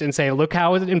point and say, look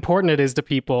how important it is to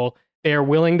people. They are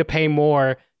willing to pay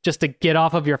more just to get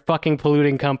off of your fucking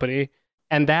polluting company.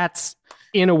 And that's,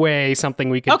 in a way, something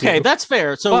we could do. Okay, that's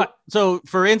fair. So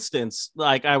for instance,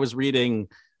 like I was reading,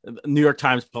 New York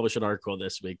Times published an article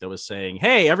this week that was saying,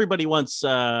 hey, everyone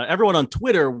on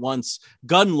Twitter wants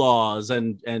gun laws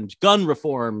and gun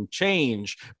reform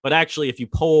change. But actually, if you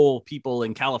poll people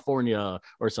in California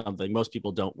or something, most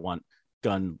people don't want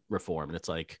gun reform. And it's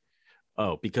like,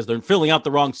 oh, because they're filling out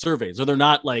the wrong surveys, or they're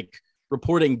not like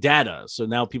reporting data. So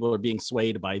now people are being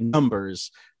swayed by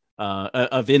numbers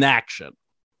of inaction.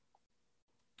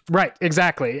 Right,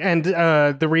 exactly. And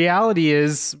the reality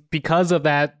is, because of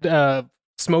that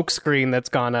smokescreen that's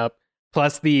gone up,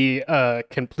 plus the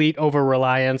complete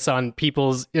over-reliance on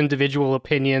people's individual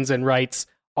opinions and rights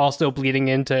also bleeding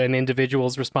into an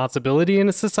individual's responsibility in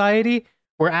a society,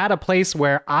 we're at a place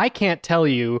where I can't tell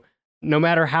you, no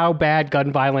matter how bad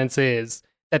gun violence is,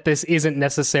 that this isn't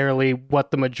necessarily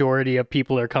what the majority of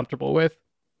people are comfortable with.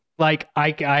 Like,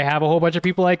 I have a whole bunch of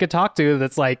people I could talk to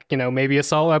that's like, maybe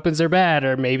assault weapons are bad,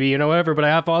 or maybe, whatever, but I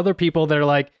have other people that are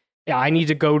like, yeah, I need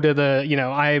to go to the,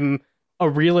 I'm a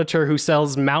realtor who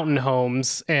sells mountain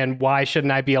homes, and why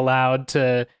shouldn't I be allowed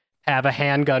to have a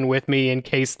handgun with me in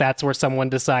case that's where someone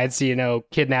decides to,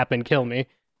 kidnap and kill me?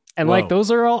 And Whoa. like,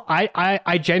 those are all,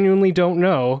 I genuinely don't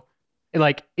know.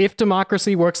 Like, if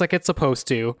democracy works like it's supposed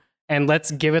to, and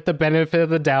let's give it the benefit of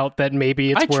the doubt that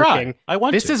maybe it's working. I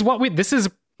want this to. is what we this is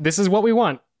what we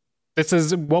want. This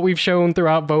is what we've shown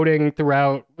throughout voting,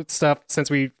 throughout stuff, since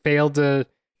we failed to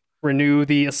renew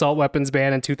the assault weapons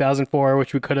ban in 2004,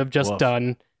 which we could have just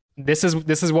done. This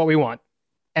is what we want.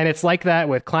 And it's like that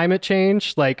with climate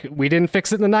change. Like, we didn't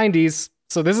fix it in the 90s,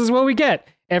 so this is what we get.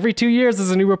 Every 2 years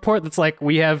there's a new report that's like,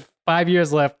 we have 5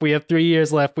 years left, we have 3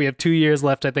 years left, we have 2 years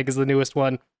left, I think is the newest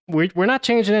one. We're not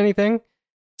changing anything.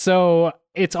 So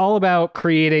it's all about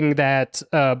creating that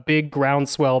big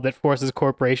groundswell that forces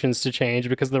corporations to change,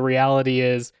 because the reality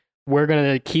is we're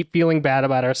going to keep feeling bad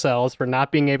about ourselves for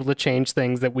not being able to change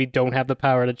things that we don't have the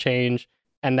power to change.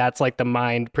 And that's like the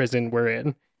mind prison we're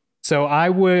in. So I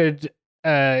would,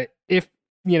 if,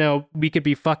 we could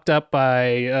be fucked up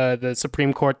by the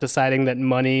Supreme Court deciding that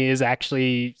money is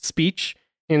actually speech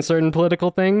in certain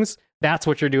political things, that's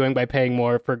what you're doing by paying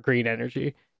more for green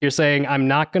energy. You're saying, I'm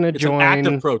not going to join... It's an act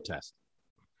of protest.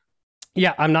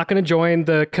 Yeah, I'm not going to join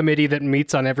the committee that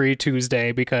meets on every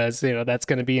Tuesday because, that's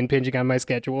going to be impinging on my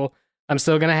schedule. I'm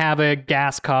still going to have a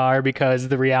gas car because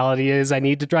the reality is I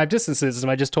need to drive distances. If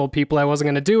I just told people I wasn't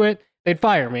going to do it, they'd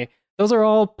fire me. Those are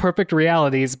all perfect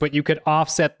realities, but you could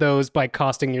offset those by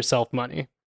costing yourself money.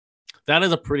 That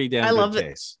is a pretty damn good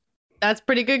case. That's a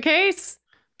pretty good case.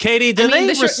 Katie, do they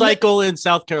recycle in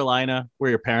South Carolina, where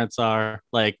your parents are,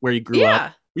 like where you grew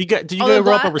up? Did you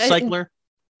grow up a recycler?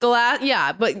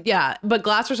 Glass, but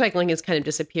glass recycling has kind of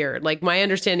disappeared. Like my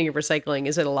understanding of recycling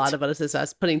is that a lot of us is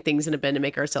us putting things in a bin to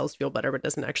make ourselves feel better, but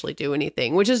doesn't actually do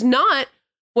anything, which is not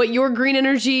what your green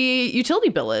energy utility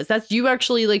bill is. That's you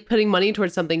actually like putting money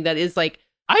towards something that is like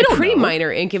a pretty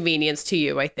minor inconvenience to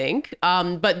you, I think.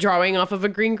 But drawing off of a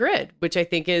green grid, which I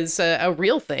think is a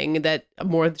real thing that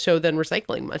more so than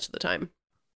recycling much of the time.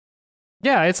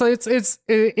 Yeah, it's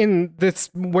in this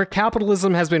where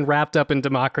capitalism has been wrapped up in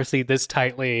democracy this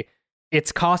tightly.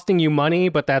 It's costing you money,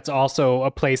 but that's also a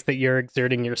place that you're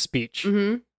exerting your speech.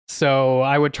 Mm-hmm. So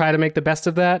I would try to make the best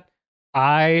of that.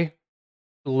 I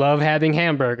love having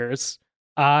hamburgers.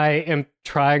 I am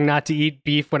trying not to eat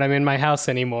beef when I'm in my house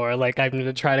anymore. Like I'm going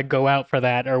to try to go out for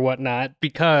that or whatnot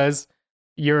because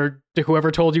whoever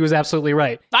told you was absolutely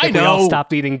right. If we all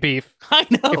stopped eating beef. I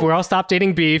know. If we all stopped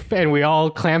eating beef and we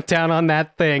all clamped down on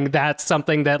that thing, that's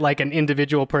something that like an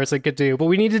individual person could do. But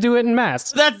we need to do it in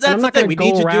mass. That's the thing. We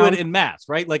need to do it in mass,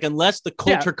 right? Like unless the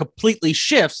culture completely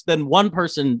shifts, then one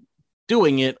person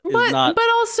doing it is not. But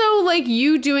also, like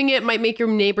you doing it might make your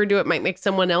neighbor do it, might make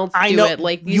someone else do it.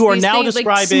 Like you are now things,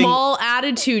 describing like, small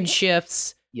attitude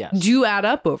shifts. Yes. Do add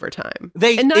up over time.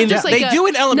 They do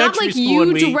in elementary school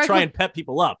when we try and pep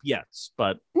people up, yes.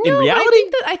 But in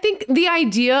reality, I think the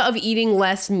idea of eating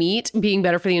less meat being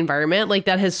better for the environment, like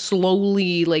that has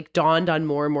slowly like dawned on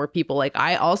more and more people. Like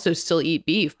I also still eat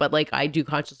beef, but like I do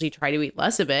consciously try to eat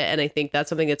less of it. And I think that's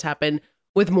something that's happened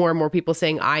with more and more people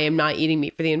saying, I am not eating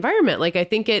meat for the environment. Like I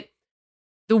think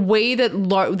the way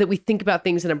that we think about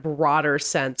things in a broader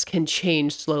sense can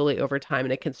change slowly over time,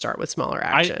 and it can start with smaller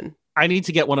action. I need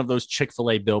to get one of those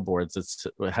Chick-fil-A billboards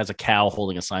that has a cow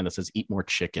holding a sign that says "Eat more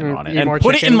chicken" on it, and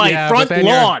put it in my front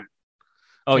lawn.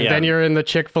 Oh yeah, then you're in the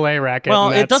Chick-fil-A racket.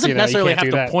 Well, it doesn't necessarily have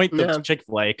to point to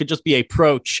Chick-fil-A. It could just be a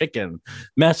pro-chicken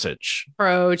message.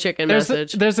 Pro-chicken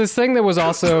message. There's this thing that was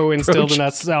also instilled in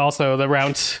us, also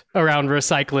around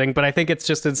recycling, but I think it's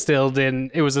just instilled in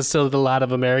a lot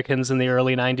of Americans in the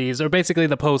early '90s, or basically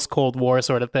the post-Cold War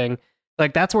sort of thing.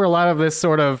 Like that's where a lot of this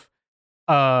sort of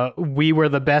we were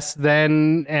the best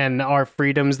then, and our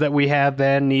freedoms that we had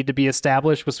then need to be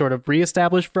established was sort of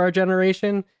reestablished for our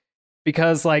generation.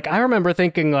 Because, like, I remember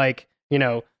thinking, like, you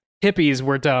know, hippies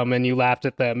were dumb and you laughed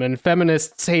at them, and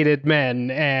feminists hated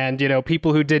men, and, you know,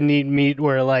 people who didn't eat meat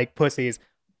were, like, pussies.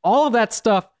 All of that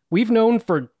stuff, we've known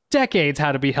for decades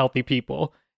how to be healthy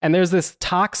people. And there's this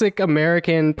toxic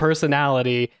American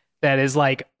personality that is,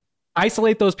 like,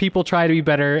 isolate those people, try to be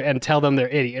better, and tell them they're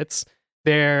idiots.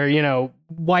 They're, you know,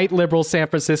 white liberal San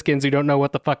Franciscans who don't know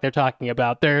what the fuck they're talking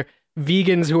about. They're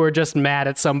vegans who are just mad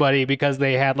at somebody because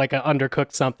they had, like, an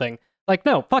undercooked something. Like,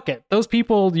 no, fuck it. Those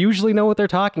people usually know what they're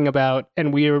talking about,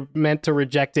 and we are meant to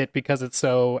reject it because it's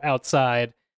so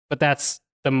outside. But that's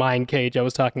the mind cage I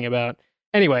was talking about.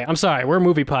 Anyway, I'm sorry. We're a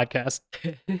movie podcast.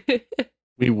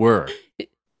 We were.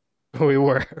 We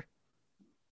were.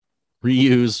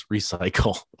 Reuse,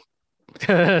 recycle.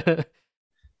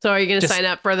 So are you going to sign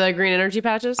up for the green energy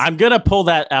patches? I'm going to pull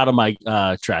that out of my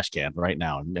trash can right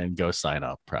now and go sign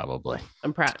up, probably.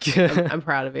 I'm proud. I'm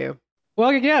proud of you.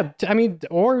 Well, yeah. I mean,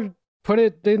 or put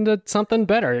it into something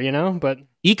better, you know? But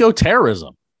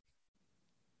eco-terrorism.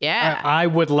 Yeah. I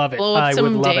would love it. I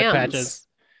would love it, Patches.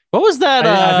 What was that?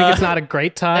 I think it's not a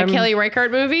great time. That Kelly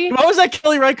Reichardt movie? What was that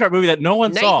Kelly Reichardt movie that no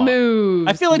one saw? Night Moves.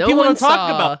 I feel like people don't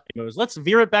talk about Night Moves. Let's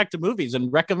veer it back to movies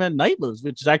and recommend Night Moves,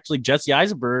 which is actually Jesse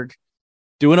Eisenberg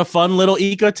doing a fun little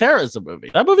eco-terrorism movie.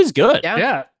 That movie's good.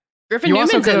 Yeah. Griffin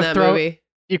Newman's in that movie.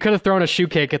 You could have thrown a shoe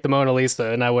cake at the Mona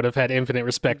Lisa, and I would have had infinite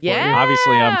respect for you.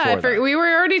 Obviously, I'm for that. We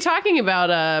were already talking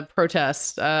about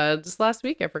protests just last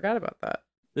week. I forgot about that.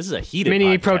 This is a heated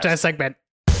mini podcast. protest segment.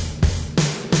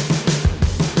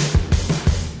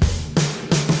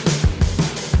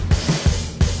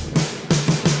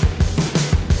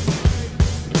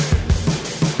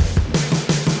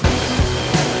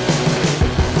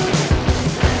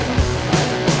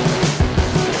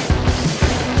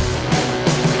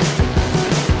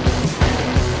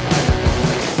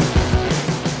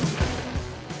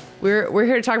 We're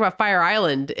here to talk about Fire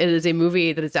Island. It is a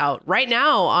movie that is out right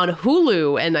now on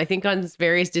Hulu and I think on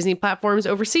various Disney platforms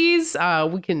overseas.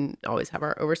 We can always have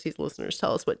our overseas listeners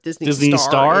tell us what Disney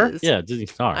Star is. Yeah, Disney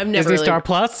Star. Disney Star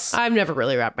Plus? I've never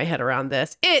really wrapped my head around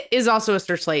this. It is also a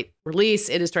Searchlight release.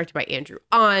 It is directed by Andrew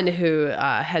Ahn, who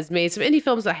has made some indie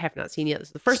films that I have not seen yet. This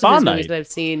is the first of his movies that I've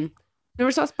seen.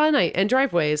 Never saw Spy Night and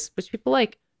Driveways, which people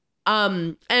like.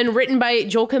 And written by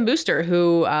Joel Kim Booster,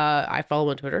 who I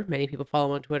follow on Twitter. Many people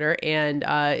follow on Twitter, and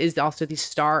is also the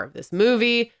star of this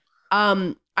movie.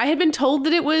 I had been told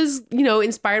that it was,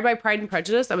 inspired by Pride and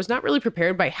Prejudice. I was not really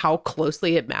prepared by how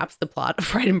closely it maps the plot of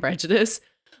Pride and Prejudice.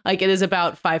 Like, it is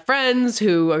about 5 friends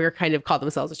who are kind of call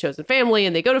themselves a chosen family,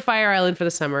 and they go to Fire Island for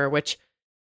the summer, which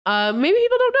maybe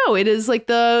people don't know. It is like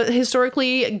the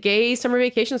historically gay summer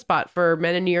vacation spot for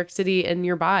men in New York City and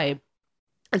nearby.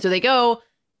 And so they go,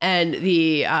 and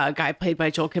the guy played by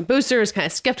Joel Kim Booster is kind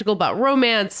of skeptical about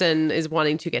romance and is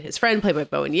wanting to get his friend played by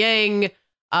Bowen Yang.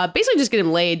 Basically just get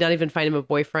him laid, not even find him a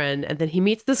boyfriend. And then he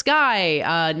meets this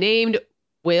guy named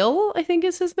Will, I think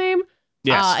is his name.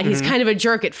 Yes. And he's kind of a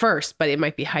jerk at first, but it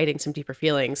might be hiding some deeper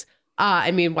feelings.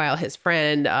 And meanwhile, his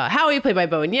friend Howie, played by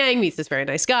Bowen Yang, meets this very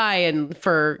nice guy. And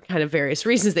for kind of various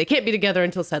reasons, they can't be together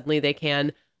until suddenly they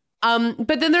can.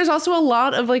 But then there's also a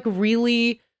lot of like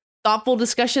really thoughtful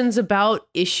discussions about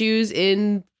issues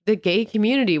in the gay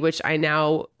community, which I'm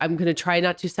going to try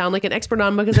not to sound like an expert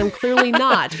on because I'm clearly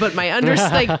not. But my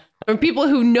like from people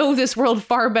who know this world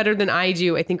far better than I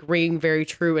do, I think ring very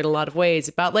true in a lot of ways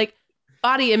about like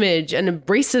body image and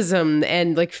racism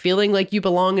and like feeling like you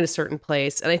belong in a certain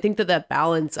place. And I think that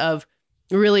balance of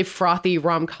really frothy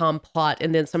rom-com plot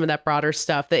and then some of that broader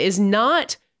stuff that is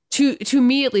not to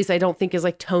me, at least, I don't think is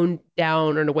like toned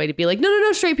down or in a way to be like,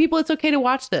 no, straight people, it's okay to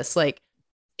watch this. Like,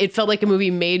 it felt like a movie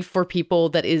made for people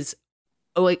that is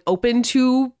like open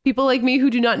to people like me who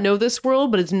do not know this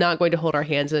world, but it's not going to hold our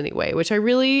hands in any way, which I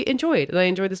really enjoyed. And I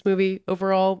enjoyed this movie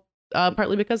overall,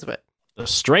 partly because of it. The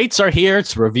straights are here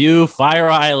to review Fire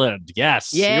Island.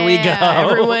 Yes, here we go.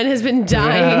 Everyone has been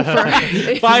dying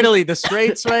for finally the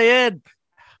straights way in.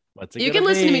 You can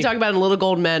listen to me talk about Little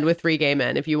Gold Men with 3 gay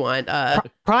men if you want.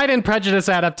 Pride and Prejudice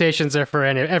adaptations are for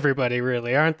everybody,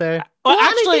 really, aren't they? Well,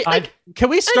 actually, can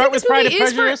we start with Pride and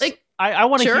Prejudice? I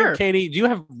want to hear, Katie. Do you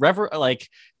have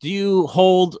do you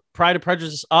hold Pride and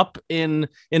Prejudice up in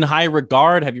high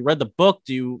regard? Have you read the book?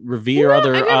 Do you revere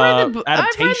other adaptations?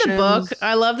 I've read the book.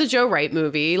 I love the Joe Wright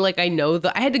movie. Like, I know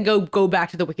I had to go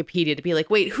back to the Wikipedia to be like,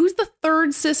 wait, who's the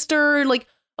third sister? Like,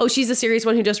 oh, she's a serious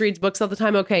one who just reads books all the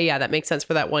time. Okay, yeah, that makes sense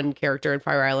for that one character in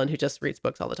Fire Island who just reads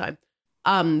books all the time.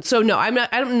 So no,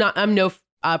 I'm no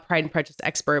Pride and Prejudice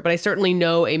expert, but I certainly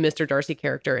know a Mr. Darcy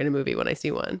character in a movie when I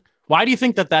see one. Why do you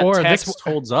think that text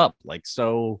holds up like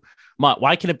so much?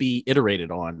 Why can it be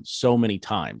iterated on so many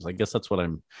times? I guess that's what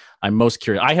I'm most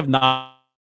curious. I have not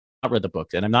read the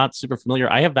book and I'm not super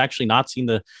familiar. I have actually not seen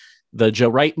the Joe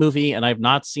Wright movie, and I've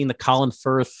not seen the Colin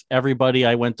Firth. Everybody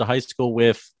I went to high school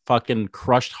with fucking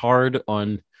crushed hard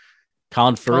on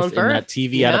Colin Firth in that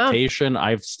TV adaptation.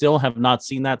 I still have not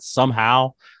seen that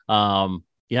somehow.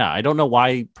 I don't know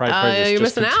why Pride and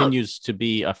Prejudice just continues to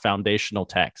be a foundational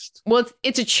text. Well,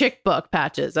 it's a chick book,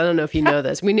 Patches. I don't know if you know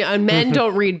this. Men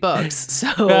don't read books,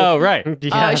 so oh right.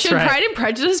 Should Pride and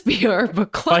Prejudice be our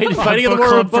book club? Fighting in the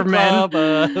world for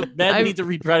men. Men need to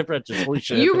read Pride and Prejudice. Holy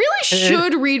shit! You really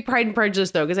should read Pride and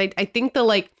Prejudice though, because I think that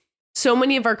like so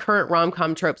many of our current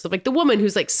rom-com tropes of like the woman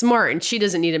who's like smart and she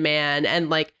doesn't need a man, and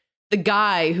like the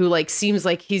guy who like seems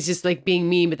like he's just like being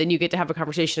mean, but then you get to have a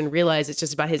conversation and realize it's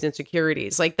just about his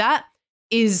insecurities. Like that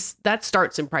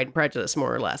starts in Pride and Prejudice,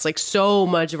 more or less. Like so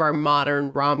much of our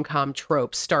modern rom-com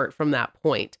tropes start from that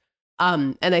point.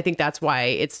 And I think that's why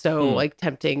it's so like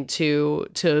tempting to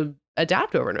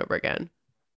adapt over and over again.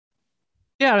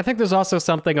 Yeah, and I think there's also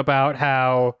something about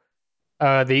how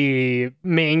the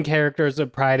main characters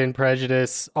of Pride and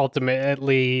Prejudice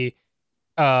ultimately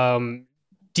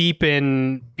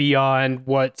deepen beyond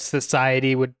what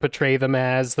society would portray them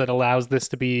as, that allows this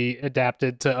to be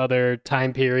adapted to other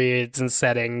time periods and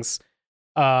settings.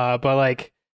 But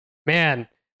like, man,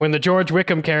 when the George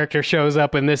Wickham character shows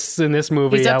up in this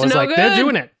movie, I was like, they're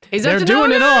doing it. They're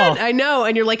doing it all. I know.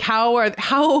 And you're like,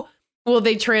 how will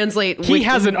they translate? He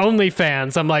has an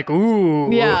OnlyFans. I'm like,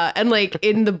 ooh. Yeah, and like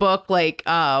in the book, like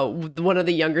one of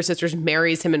the younger sisters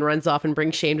marries him and runs off and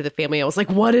brings shame to the family. I was like,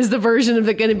 what is the version of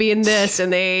it going to be in this?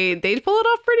 And they pull it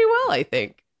off pretty well, I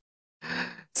think.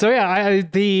 So yeah,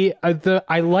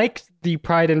 I liked the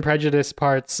Pride and Prejudice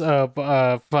parts of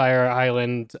Fire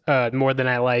Island more than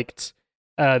I liked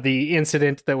the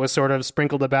incident that was sort of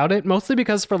sprinkled about it. Mostly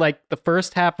because for like the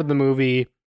first half of the movie,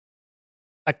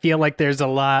 I feel like there's a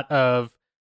lot of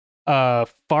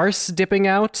farce dipping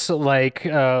out, like,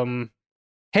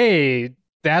 hey,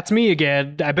 that's me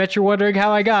again. I bet you're wondering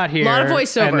how I got here. A lot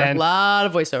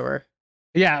of voiceover.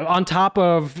 Yeah, on top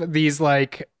of these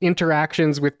like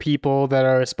interactions with people that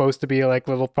are supposed to be like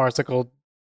little farcical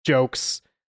jokes,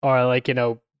 or like, you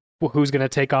know, who's going to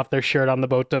take off their shirt on the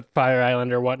boat to Fire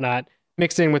Island or whatnot,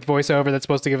 mixed in with voiceover that's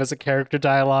supposed to give us a character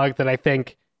dialogue that I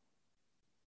think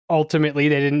ultimately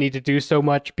they didn't need to do so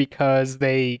much because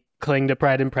they cling to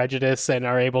Pride and Prejudice and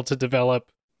are able to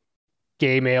develop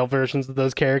gay male versions of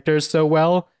those characters so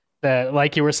well that,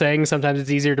 like you were saying, sometimes it's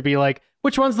easier to be like,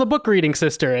 which one's the book reading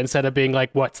sister, instead of being like,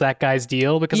 what's that guy's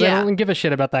deal? Because I don't give a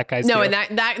shit about that guy's deal. No, and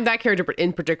that character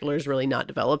in particular is really not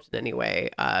developed in any way.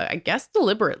 I guess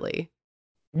deliberately.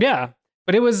 Yeah,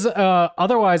 but it was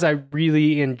otherwise I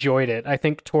really enjoyed it. I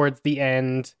think towards the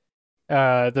end,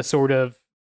 the sort of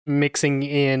mixing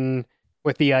in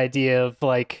with the idea of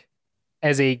like,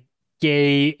 as a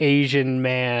gay Asian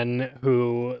man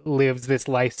who lives this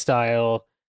lifestyle,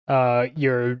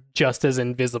 you're just as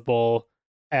invisible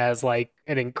as like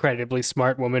an incredibly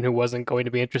smart woman who wasn't going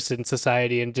to be interested in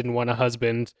society and didn't want a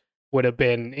husband would have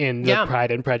been in the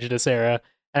Pride and Prejudice era.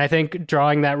 And I think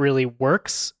drawing that really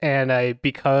works. And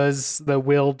because the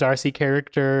Will Darcy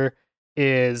character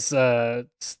is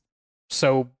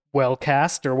so well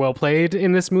cast or well played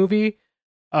in this movie,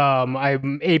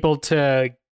 I'm able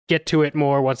to get to it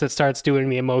more once it starts doing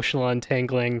the emotional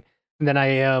untangling than I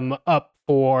am up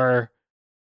for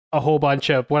a whole bunch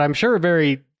of what I'm sure are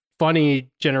very funny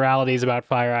generalities about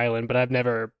Fire Island, but I've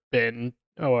never been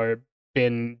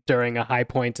during a high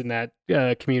point in that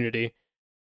community.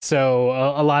 So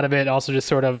a lot of it also just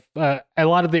sort of a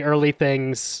lot of the early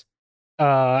things,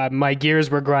 my gears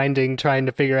were grinding trying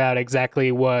to figure out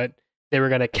exactly what they were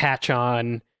going to catch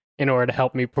on in order to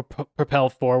help me propel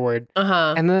forward.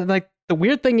 And then like the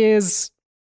weird thing is,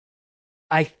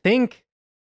 I think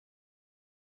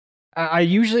I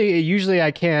usually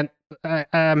I can't.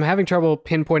 I'm having trouble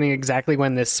pinpointing exactly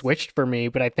when this switched for me,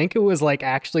 but I think it was like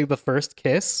actually the first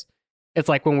kiss. It's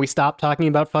like when we stopped talking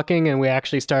about fucking and we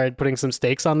actually started putting some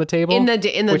stakes on the table in the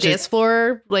dance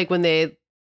floor, like when they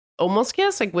almost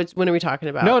kiss. Like when are we talking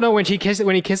about? No, when he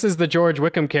kisses the George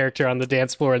Wickham character on the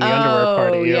dance floor in the underwear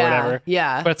party or whatever.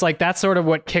 Yeah, but it's like that's sort of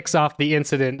what kicks off the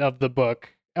incident of the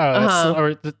book,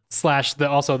 slash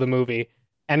also the movie.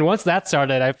 And once that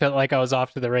started, I felt like I was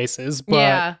off to the races.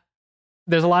 But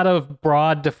there's a lot of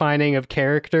broad defining of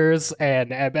characters,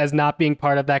 and as not being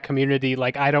part of that community,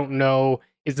 like I don't know,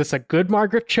 is this a good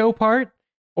Margaret Cho part,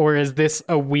 or is this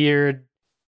a weird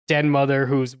den mother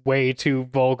who's way too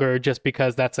vulgar just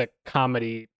because that's a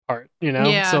comedy part, you know?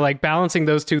 Yeah. So like balancing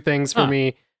those two things for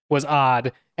me was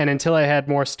odd, and until I had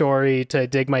more story to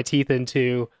dig my teeth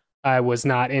into, I was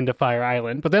not into Fire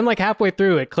Island. But then like halfway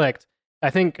through it clicked. I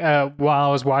think while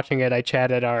I was watching it, I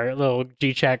chatted our little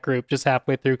G-chat group just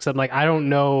halfway through because I'm like, I don't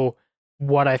know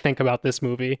what I think about this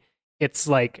movie. It's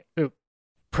like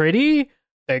pretty.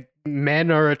 The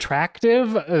men are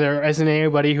attractive. There isn't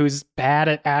anybody who's bad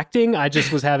at acting. I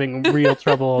just was having real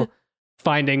trouble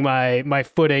finding my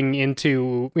footing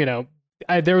into, you know,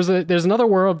 there's another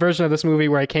world version of this movie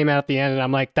where I came out at the end and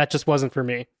I'm like, that just wasn't for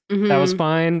me. Mm-hmm. That was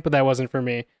fine, but that wasn't for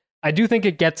me. I do think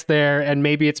it gets there, and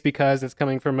maybe it's because it's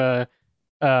coming from a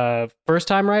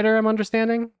first-time writer, I'm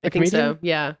understanding. I think so,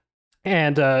 yeah.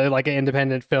 And like an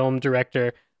independent film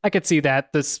director. I could see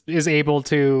that this is able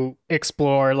to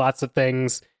explore lots of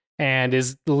things and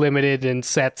is limited in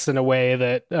sets in a way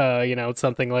that, you know,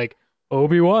 something like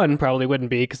Obi-Wan probably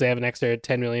wouldn't be because they have an extra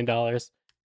 $10 million.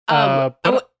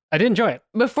 But I did enjoy it.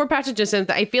 Before Patrick just said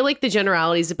that, I feel like the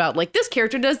generalities about like this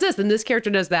character does this and this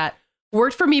character does that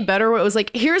worked for me better, where it was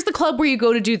like, here's the club where you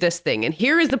go to do this thing, and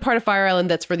here is the part of Fire Island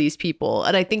that's for these people.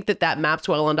 And I think that maps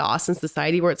well onto Austin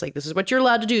society, where it's like, this is what you're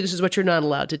allowed to do, this is what you're not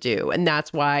allowed to do. And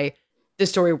that's why the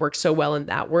story works so well in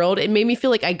that world. It made me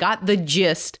feel like I got the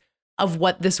gist of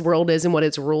what this world is and what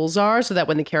its rules are, so that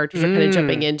when the characters are kind of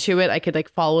jumping into it, I could like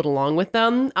follow it along with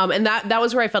them. And that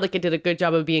was where I felt like it did a good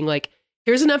job of being like,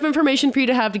 here's enough information for you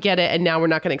to have to get it, and now we're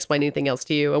not going to explain anything else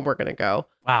to you, and we're going to go.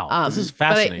 Wow, this is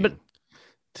fascinating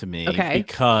to me,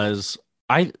 because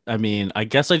I mean, I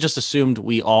guess I just assumed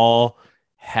we all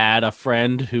had a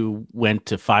friend who went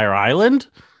to Fire Island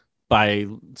by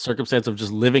circumstance of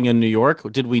just living in New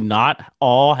York. Did we not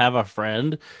all have a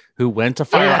friend who went to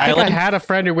Fire Island? I think I had a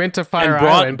friend who went to Fire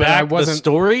Island, but I wasn't. The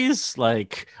stories,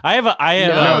 like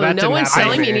no one's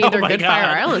telling you any of their good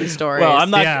Fire Island stories. Well,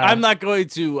 I'm not going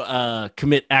to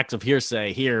commit acts of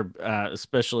hearsay here,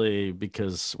 especially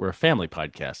because we're a family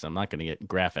podcast. I'm not going to get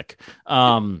graphic.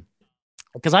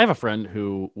 Because I have a friend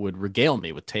who would regale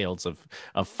me with tales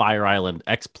of Fire Island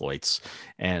exploits,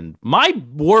 and my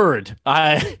word,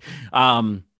 I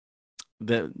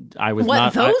was what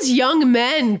not. Those young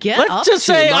men get let's up just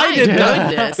to. say My I did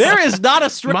goodness. There is not a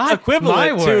strict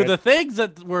equivalent to word. the things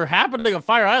that were happening on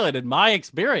Fire Island in my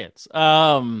experience.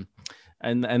 And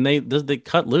they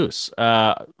cut loose.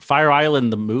 Fire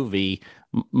Island, the movie,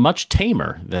 much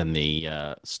tamer than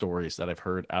the stories that I've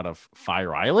heard out of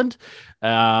Fire Island.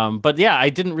 But yeah,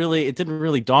 it didn't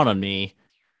really dawn on me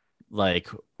like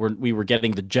we were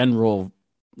getting the general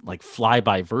like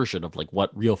flyby version of like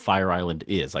what real Fire Island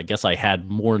is. I guess I had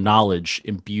more knowledge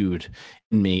imbued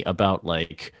in me about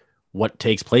like what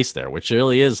takes place there, which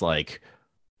really is like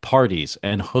parties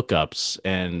and hookups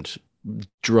and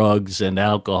drugs and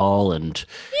alcohol, and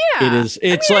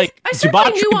it's like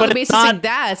debauchery, but it's not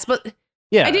that. But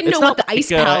yeah, I didn't know what the Ice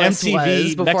Palace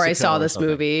was before Mexico I saw this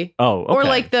movie. Oh, okay. Or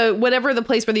like the whatever the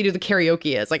place where they do the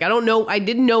karaoke is. Like I don't know. I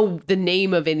didn't know the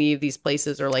name of any of these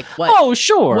places or like what. Oh,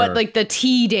 sure. What like the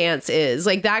tea dance is,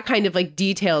 like that kind of like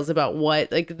details about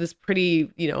what like this pretty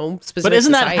specific. But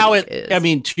isn't that how it is. I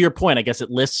mean, to your point, I guess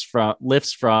it lifts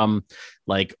from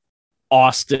like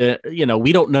Austen.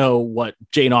 We don't know what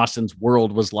Jane Austen's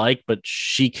world was like, but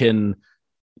she can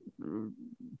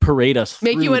parade us,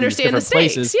 make you understand the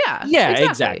stakes. Places. Yeah,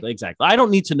 exactly. I don't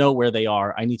need to know where they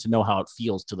are. I need to know how it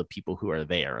feels to the people who are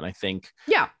there. And I think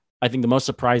the most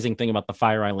surprising thing about the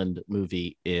Fire Island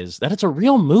movie is that it's a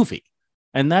real movie,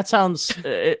 and that sounds.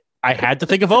 I had to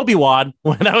think of Obi-Wan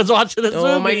when I was watching this movie.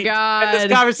 Oh my god! And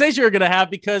this conversation we're going to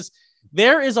have, because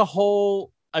there is a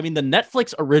whole. I mean, the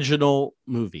Netflix original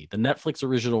movie, the Netflix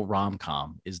original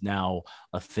rom-com is now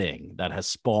a thing that has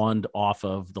spawned off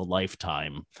of the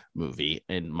Lifetime movie,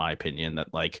 in my opinion,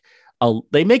 that like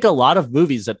they make a lot of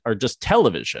movies that are just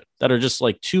television, that are just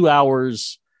like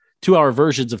 2-hour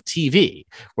versions of TV,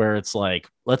 where it's like,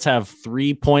 let's have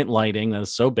 3-point lighting that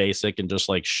is so basic and just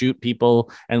like shoot people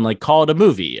and like call it a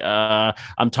movie.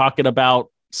 I'm talking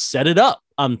about Set It Up.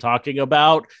 I'm talking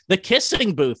about the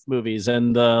Kissing Booth movies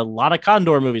and the Lana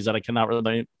Condor movies that I cannot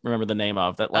really remember the name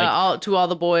of. That like To All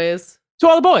the Boys.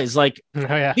 Like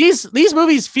these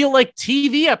movies feel like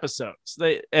TV episodes.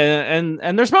 They and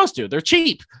they're supposed to. They're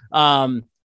cheap.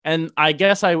 And I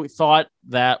guess I thought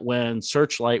that when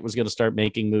Searchlight was going to start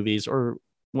making movies, or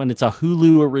when it's a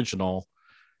Hulu original,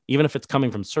 even if it's coming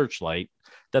from Searchlight,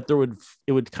 that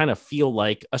it would kind of feel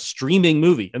like a streaming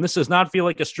movie. And this does not feel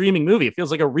like a streaming movie. It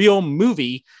feels like a real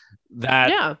movie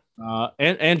that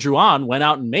Andrew Ahn went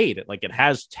out and made. It like, it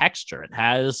has texture, it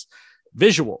has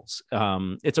visuals.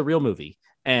 It's a real movie.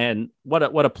 And what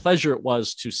a pleasure it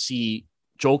was to see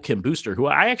Joel Kim Booster, who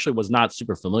I actually was not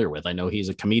super familiar with. I know he's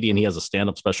a comedian. He has a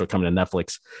stand-up special coming to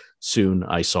Netflix soon,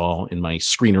 I saw in my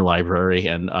screener library.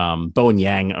 And Bowen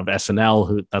Yang of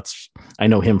SNL, I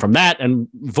know him from that, and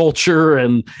Vulture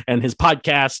and his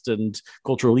podcast and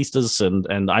Culturalistas,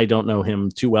 and I don't know him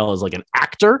too well as like an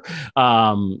actor,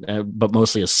 but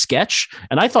mostly a sketch.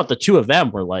 And I thought the two of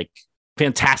them were like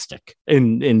fantastic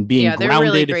in being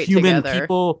grounded really human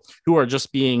people who are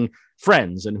just being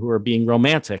friends and who are being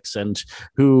romantics, and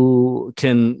who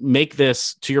can make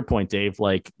this, to your point, Dave,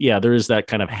 like, there is that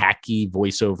kind of hacky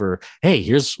voiceover. Hey,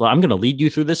 I'm going to lead you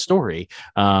through this story.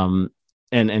 And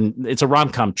it's a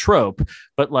rom-com trope,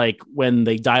 but like when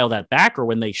they dial that back, or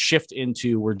when they shift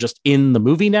into, we're just in the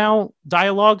movie now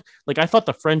dialogue, like I thought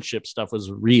the friendship stuff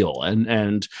was real,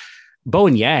 and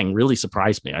Bowen Yang really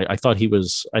surprised me. I thought it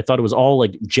was all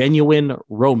like genuine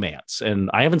romance, and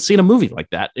I haven't seen a movie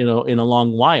like that in a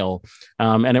long while.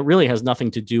 And it really has nothing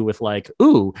to do with like,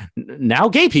 ooh, now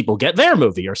gay people get their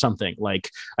movie or something. Like,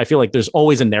 I feel like there's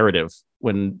always a narrative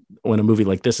when a movie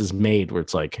like this is made, where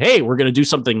it's like, hey, we're going to do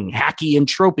something hacky and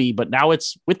tropey, but now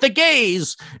it's with the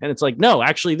gays. And it's like, no,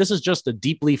 actually, this is just a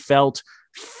deeply felt,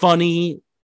 funny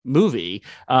movie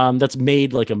that's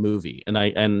made like a movie, and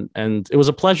it was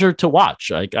a pleasure to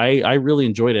watch. Like I really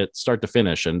enjoyed it start to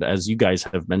finish, and as you guys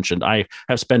have mentioned, I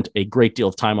have spent a great deal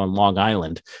of time on Long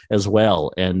Island as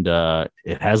well, and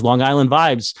it has Long Island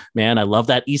vibes, man. I love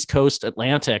that East Coast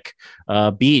Atlantic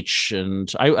beach,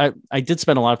 and I did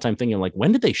spend a lot of time thinking, like,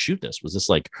 when did they shoot this? Was this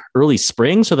like early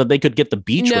spring so that they could get the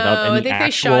beach without any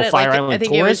actual Fire Island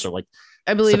tourists, or like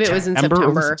I believe it was in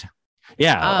September.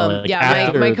 Yeah,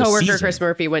 my coworker Chris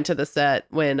Murphy went to the set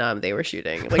when they were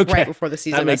shooting, like right before the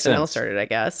season of SNL started, I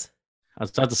guess. I was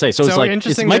about to say, so it's like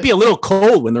it might be a little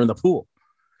cold when they're in the pool.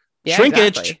 Yeah,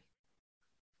 shrinkage. Exactly.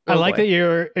 I like that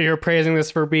you're praising this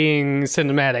for being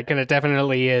cinematic, and it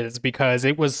definitely is, because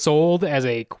it was sold as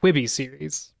a Quibi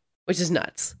series, which is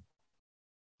nuts.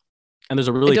 And there's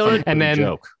a really funny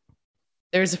joke.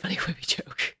 There's a funny Quibi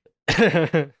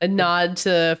joke, a nod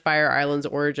to Fire Island's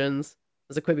origins.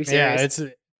 As a Quibi series. Yeah,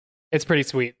 it's pretty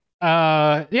sweet.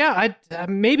 I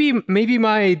maybe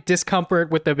my discomfort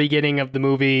with the beginning of the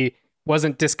movie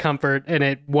wasn't discomfort, and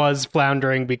it was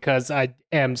floundering because I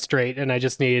am straight and I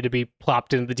just needed to be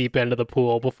plopped into the deep end of the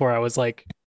pool before I was like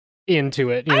into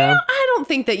it. You know, I don't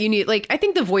think that you need, like, I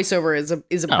think the voiceover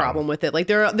is a problem with it. Like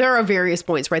there are various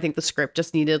points where I think the script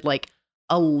just needed like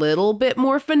a little bit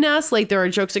more finesse. Like there are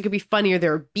jokes that could be funnier.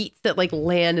 There are beats that like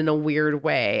land in a weird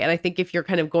way. And I think if you're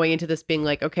kind of going into this being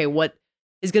like, okay, what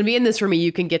is going to be in this for me?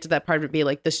 You can get to that part of it, be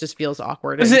like, this just feels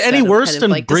awkward. Is it any worse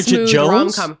than like Bridget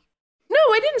Jones? Rom-com. No,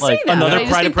 I didn't like say that. Another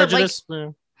Pride and Prejudice. That,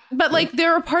 like, but like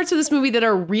there are parts of this movie that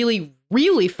are really,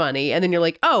 really funny, and then you're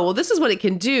like, oh, well, this is what it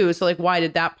can do. So like, why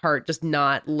did that part just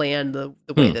not land the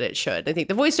way that it should? I think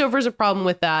the voiceover is a problem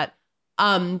with that.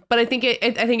 But I think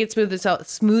it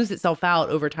smooths itself out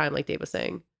over time, like Dave was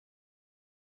saying.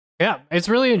 Yeah, it's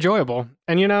really enjoyable.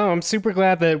 And, I'm super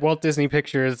glad that Walt Disney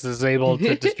Pictures is able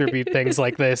to distribute things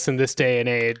like this in this day and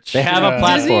age. They have a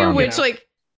platform.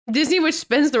 Disney, which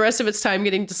spends the rest of its time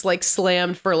getting just like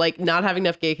slammed for like not having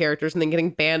enough gay characters and then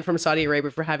getting banned from Saudi Arabia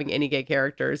for having any gay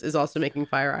characters, is also making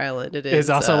Fire Island. It is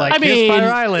also here's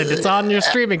Fire Island. It's on your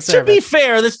streaming service. To be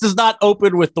fair, this does not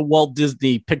open with the Walt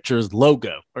Disney Pictures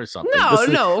logo or something.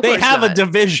 No, they have a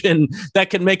division that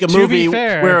can make a movie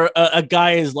where a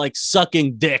guy is like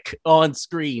sucking dick on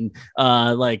screen.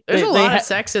 There's a lot of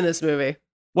sex in this movie.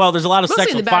 Well, there's a lot of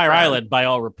sex on Fire Island, by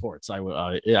all reports.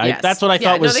 Yes. That's what I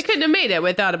thought was. No, they couldn't have made it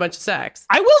without a bunch of sex.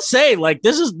 I will say, like,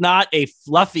 this is not a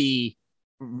fluffy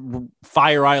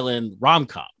Fire Island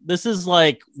rom-com. This is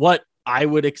like what I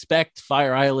would expect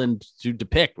Fire Island to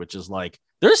depict, which is like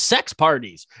there's sex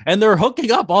parties and they're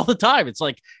hooking up all the time. It's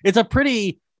like it's a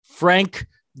pretty frank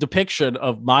depiction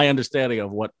of my understanding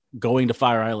of what going to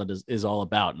Fire Island is all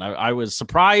about. And I was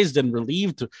surprised and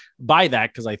relieved by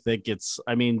that, because I think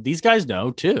these guys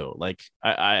know too. Like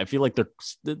I feel like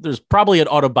there's probably an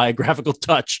autobiographical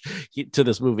touch to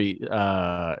this movie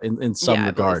in some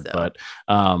regard. So. But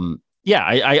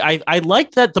I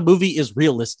like that the movie is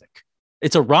realistic.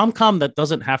 It's a rom-com that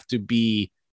doesn't have to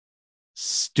be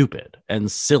stupid and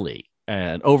silly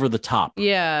and over the top.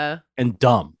 Yeah. And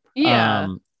dumb. Yeah.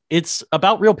 It's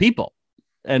about real people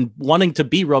and wanting to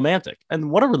be romantic.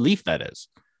 And what a relief that is.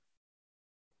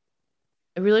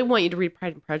 I really want you to read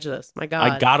Pride and Prejudice. My God.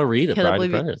 I gotta read it, Pride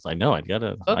and Prejudice. I know. I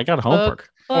got homework.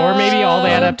 Or maybe all the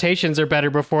adaptations are better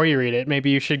before you read it. Maybe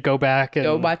you should go back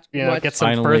and watch. Get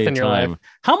some Firth in your life.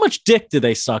 How much dick do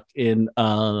they suck in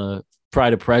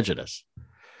Pride and Prejudice?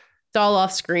 It's all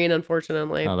off screen,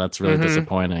 unfortunately. Oh, that's really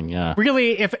disappointing. Yeah.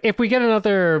 Really, if we get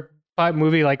another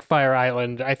movie like Fire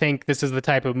Island, I think this is the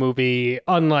type of movie,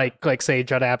 unlike like say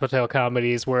Judd Apatow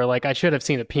comedies, where like I should have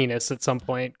seen a penis at some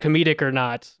point, comedic or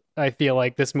not. I feel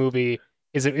like this movie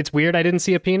it's weird I didn't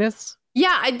see a penis.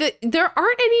 Yeah, there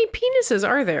aren't any penises,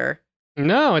 are there?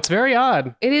 No, it's very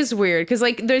odd. It is weird because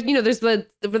like there's they're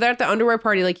at the underwear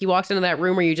party, like he walks into that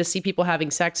room where you just see people having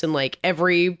sex in like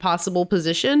every possible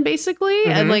position basically,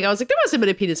 and like I was like there must have been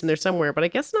a penis in there somewhere, but I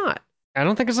guess not. I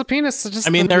don't think it's a penis. It's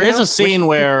just, there is a scene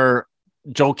where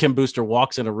Joel Kim Booster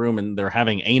walks in a room and they're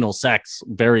having anal sex.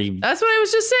 That's what I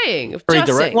was just saying. Very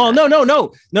direct. Well,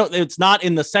 no. It's not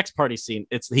in the sex party scene.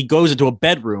 He goes into a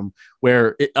bedroom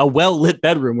a well-lit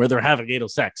bedroom where they're having anal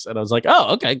sex. And I was like,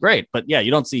 oh, okay, great. But yeah,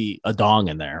 you don't see a dong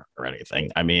in there or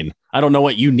anything. I mean, I don't know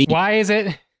what you need. Why is it?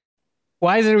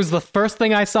 It was the first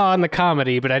thing I saw in the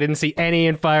comedy, but I didn't see any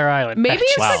in Fire Island. Maybe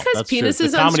it's because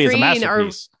penises on screen are.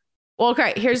 Well,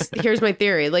 okay. Here's my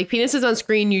theory. Like penises on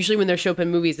screen, usually when they're shown up in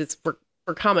movies, it's for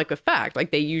comic effect. Like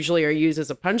they usually are used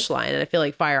as a punchline, and I feel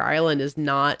like Fire Island is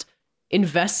not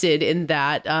invested in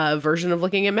that version of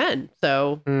looking at men.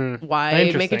 So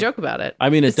why make a joke about it?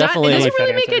 I mean, it doesn't really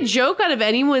make a joke out of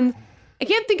anyone. I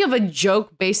can't think of a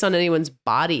joke based on anyone's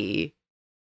body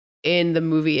in the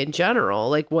movie in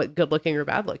general, like what good looking or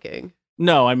bad looking.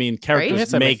 No, I mean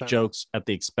characters make jokes at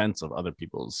the expense of other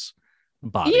people's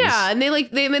bodies. Yeah, and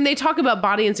they talk about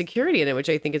body insecurity in it, which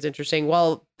I think is interesting.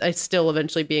 While I still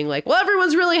eventually being like, well,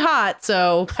 everyone's really hot,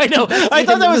 so I know. I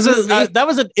thought that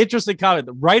was an interesting comment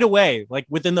right away. Like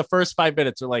within the first 5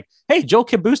 minutes, they're like, "Hey, Joel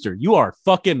Kim Booster, you are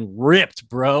fucking ripped,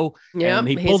 bro." Yeah, and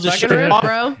he pulls his shirt off,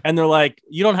 bro. And they're like,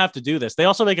 "You don't have to do this." They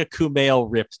also make a Kumail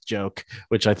ripped joke,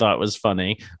 which I thought was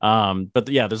funny. But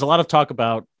yeah, there's a lot of talk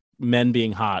about men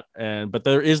being hot, but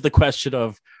there is the question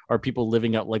of, are people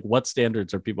living up, like what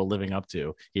standards are people living up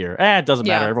to here? It doesn't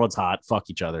matter, everyone's hot,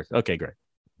 fuck each other. Okay, great.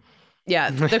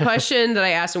 Yeah, the question that I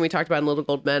asked when we talked about Little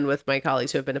Gold Men with my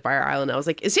colleagues who have been to Fire Island, I was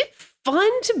like, is it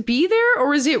fun to be there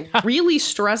or is it really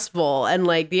stressful? And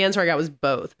like the answer I got was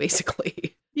both,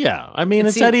 basically. Yeah, I mean,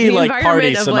 it's any like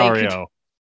party scenario.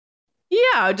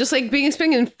 Yeah, just like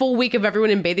spending a full week of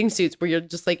everyone in bathing suits where you're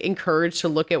just like encouraged to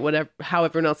look at how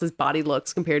everyone else's body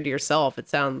looks compared to yourself. It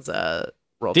sounds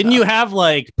real Didn't tough. You have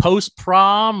like post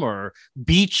prom or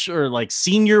beach or like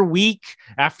senior week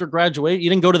after graduation? You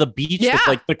didn't go to the beach with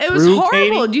like the crew? It was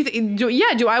horrible.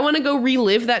 Do I want to go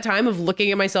relive that time of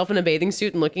looking at myself in a bathing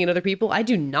suit and looking at other people? I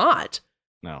do not.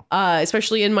 No.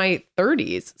 Especially in my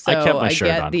 30s. So I kept my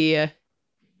shirt on.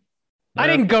 I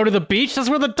didn't go to the beach. That's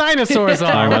where the dinosaurs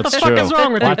are. What the fuck is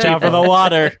wrong with you? Watch out for the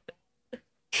water.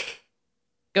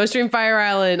 Go stream Fire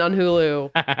Island on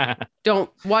Hulu.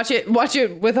 Don't watch it. Watch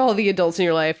it with all the adults in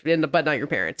your life, but not your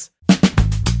parents.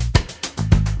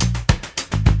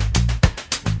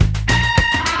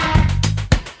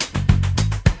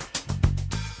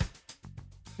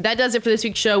 that does it for this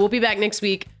week's show. We'll be back next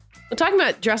week. We're talking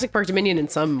about Jurassic Park Dominion in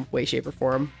some way, shape, or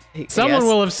form. Someone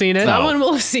will have seen it. Someone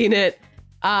will have seen it.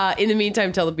 In the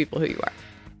meantime, tell the people who you are.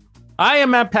 I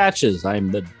am Matt Patches.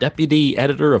 I'm the deputy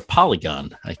editor of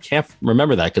Polygon. I can't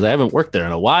remember that because I haven't worked there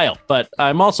in a while, but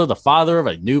I'm also the father of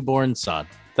a newborn son.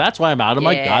 That's why I'm out of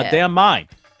my goddamn mind.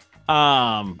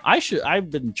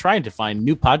 I've been trying to find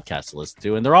new podcasts to listen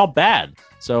to, and they're all bad.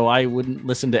 So I wouldn't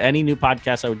listen to any new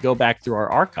podcasts. I would go back through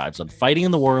our archives on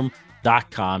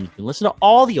fightinginthewarroom.com. You can listen to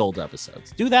all the old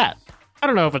episodes. Do that. I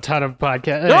don't know if a ton of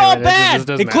podcasts. They're all bad,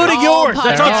 including yours.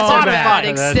 That's on Spotify,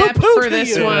 except for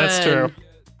this one. That's true.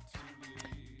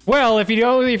 Well, if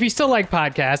you still like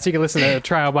podcasts, you can listen to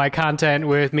Trial by Content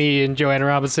with me and Joanna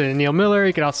Robinson and Neil Miller.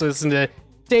 You can also listen to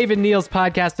Dave and Neil's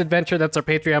Podcast Adventure. That's our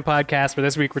Patreon podcast. For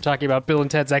this week, we're talking about Bill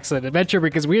and Ted's Excellent Adventure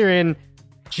because we're in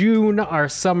June, our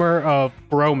summer of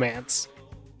bromance.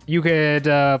 You could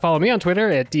follow me on Twitter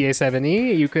at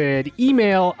DA7E. You could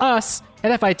email us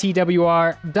at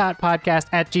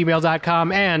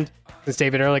fitwr.podcast@gmail.com. And since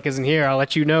David Ehrlich isn't here, I'll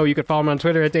let you know you can follow him on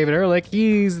Twitter at David Ehrlich.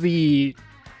 He's the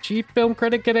chief film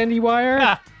critic at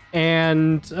IndieWire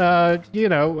and,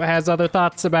 has other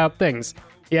thoughts about things.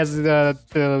 He has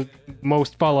the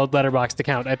most followed Letterboxd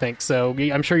account, I think. So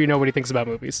I'm sure you know what he thinks about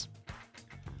movies.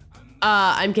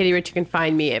 I'm Katie Rich. You can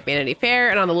find me at Vanity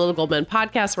Fair and on the Little Gold Men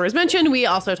podcast, where, as mentioned, we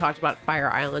also talked about Fire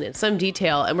Island in some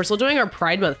detail. And we're still doing our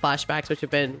Pride Month flashbacks, which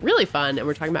have been really fun. And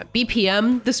we're talking about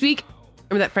BPM this week.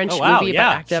 Remember that French movie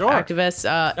about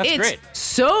activists? It's great.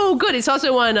 So good. It's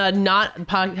also on not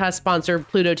podcast sponsor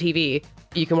Pluto TV.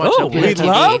 You can watch it on Pluto TV. We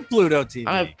love Pluto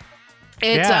TV.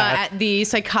 It's at the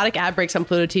psychotic ad breaks on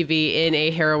Pluto TV in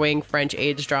a harrowing French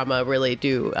AIDS drama really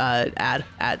do add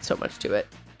so much to it.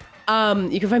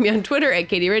 You can find me on Twitter at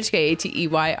Katie Rich,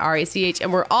 KATEYRACH,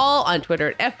 and we're all on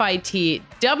Twitter at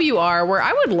FITWR, where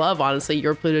I would love, honestly,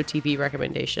 your Pluto TV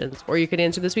recommendations. Or you could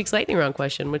answer this week's lightning round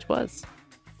question, which was...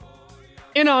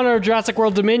 In honor of Jurassic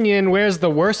World Dominion, where's the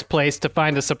worst place to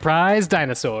find a surprise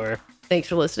dinosaur? Thanks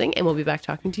for listening, and we'll be back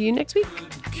talking to you next week.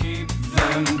 Keep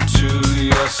them to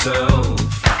yourself.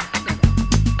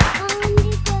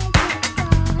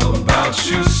 About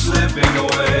you slipping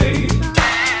away.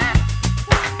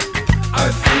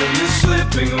 I feel you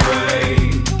slipping away.